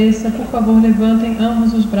da cabeça, por favor, levantem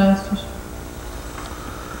ambos os braços.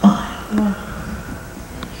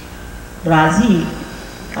 Brasilia,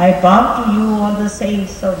 I bow to you all the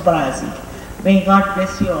saints of Brasilia. May God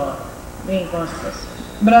bless you all. May God bless you.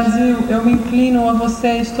 Brasil, eu me inclino a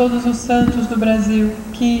vocês, todos os santos do Brasil,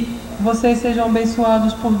 que vocês sejam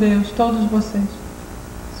abençoados por Deus, todos vocês.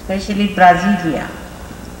 Especially Brasilia.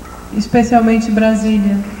 especialmente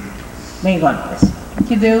Brasília. May God bless you.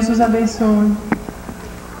 Que Deus os abençoe.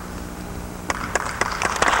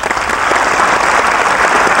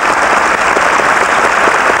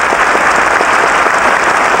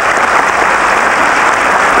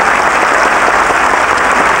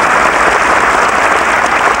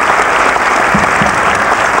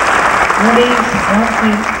 There is one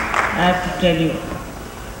thing I have to tell you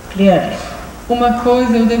clearly. Uma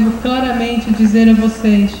coisa eu devo claramente dizer a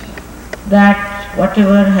vocês. That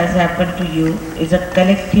whatever has happened to you is a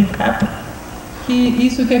collective happening. Que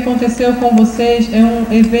isso que aconteceu com vocês é um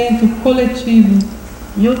evento coletivo.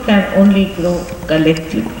 You can only grow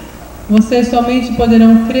collectively. Vocês somente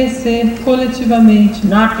poderão crescer coletivamente.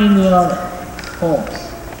 Not in your homes,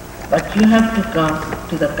 but you have to come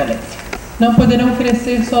to the collective. Não poderão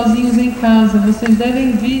crescer sozinhos em casa. Vocês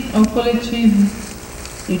devem vir ao coletivo.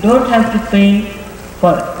 You don't have to pay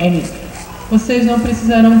for anything. Vocês não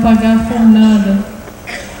precisarão pagar por nada.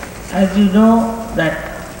 As you know that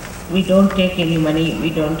we don't take any money, we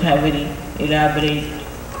don't have any elaborate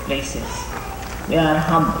places. We are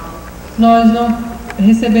humble. Nós não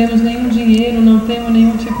recebemos nenhum dinheiro, não temos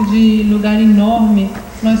nenhum tipo de lugar enorme.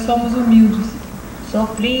 Nós somos humildes. So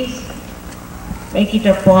please make it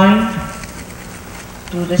a point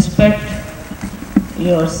to respect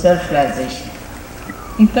your self-realization.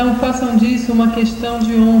 Então façam disso uma questão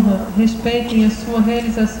de honra. Respeitem a sua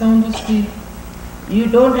realização do si. You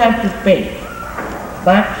don't have to pay,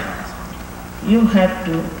 but you have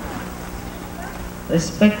to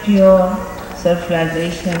respect your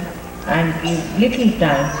self-realization and give little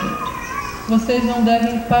time to it. Vocês não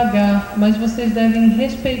devem pagar, mas vocês devem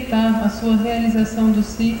respeitar a sua realização do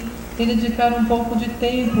si e dedicar um pouco de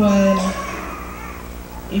tempo a ela.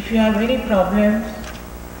 If you have any problems,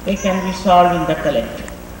 they can be solved in the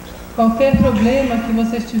collective. Qualquer problema que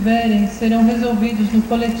vocês tiverem serão resolvidos no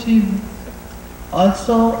coletivo.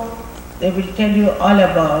 Also, they will tell you all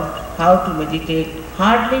about how to meditate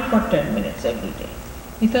hardly for 10 minutes every day.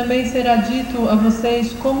 E também será dito a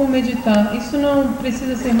vocês como meditar. Isso não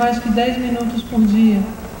precisa ser mais que 10 minutos por dia.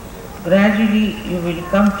 Gradually, you will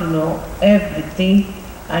come to know everything,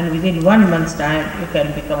 and within 1 month's time, you can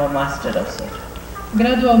become a master of Sahaja.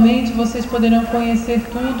 Gradualmente vocês poderão conhecer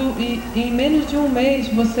tudo e em menos de um mês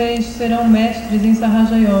vocês serão mestres em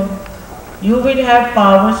Sahaja Yoga. You will have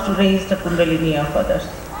powers to raise the Kundalini of others.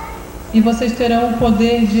 E vocês terão o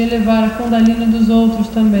poder de elevar a Kundalini dos outros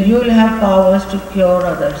também. You will have powers to cure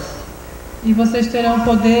others. E vocês terão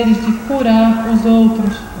poderes de curar os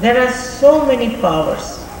outros. There are so many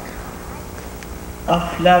powers of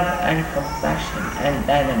love and compassion and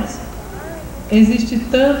dynamism. Existe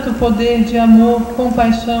tanto poder de amor,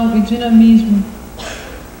 compaixão e dinamismo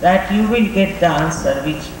that you will get the answer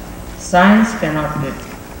which science cannot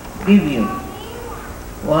give you.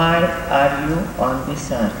 Why are you on this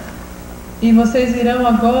earth? E vocês irão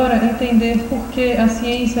agora entender por que a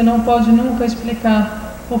ciência não pode nunca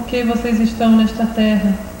explicar por que vocês estão nesta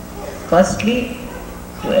terra. Firstly,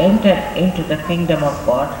 to enter into the kingdom of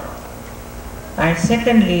God, and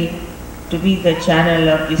secondly, to be the channel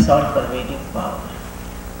of this all-pervading power.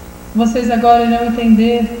 Vocês agora irão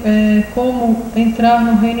entender como entrar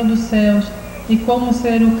no reino dos céus e como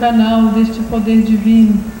ser o canal deste poder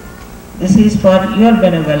divino. This is for your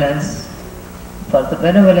benevolence, for the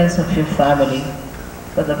benevolence of your family,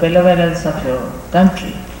 for the benevolence of your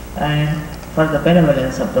country, and for the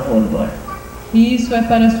benevolence of the whole world. E isso é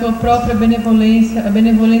para a sua própria benevolência, a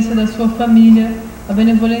benevolência da sua família, a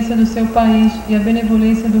benevolência do seu país e a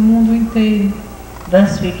benevolência do mundo inteiro.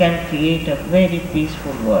 Thus we can create a very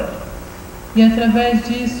peaceful world. E através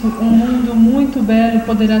disso, um mundo muito belo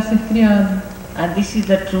poderá ser criado. And this is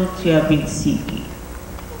the truth you have been seeking.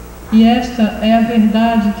 E esta é a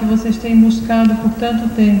verdade que vocês têm buscado por tanto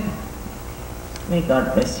tempo. May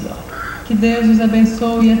God bless you all. Que Deus os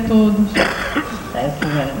abençoe a todos. Thank you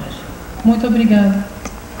very much. Muito obrigada.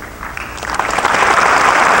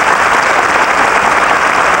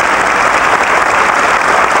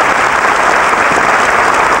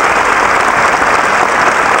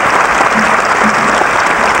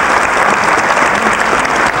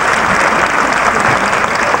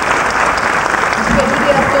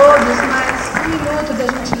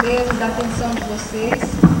 Da atenção de vocês.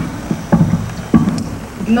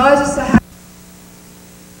 Nós, o Sahaja,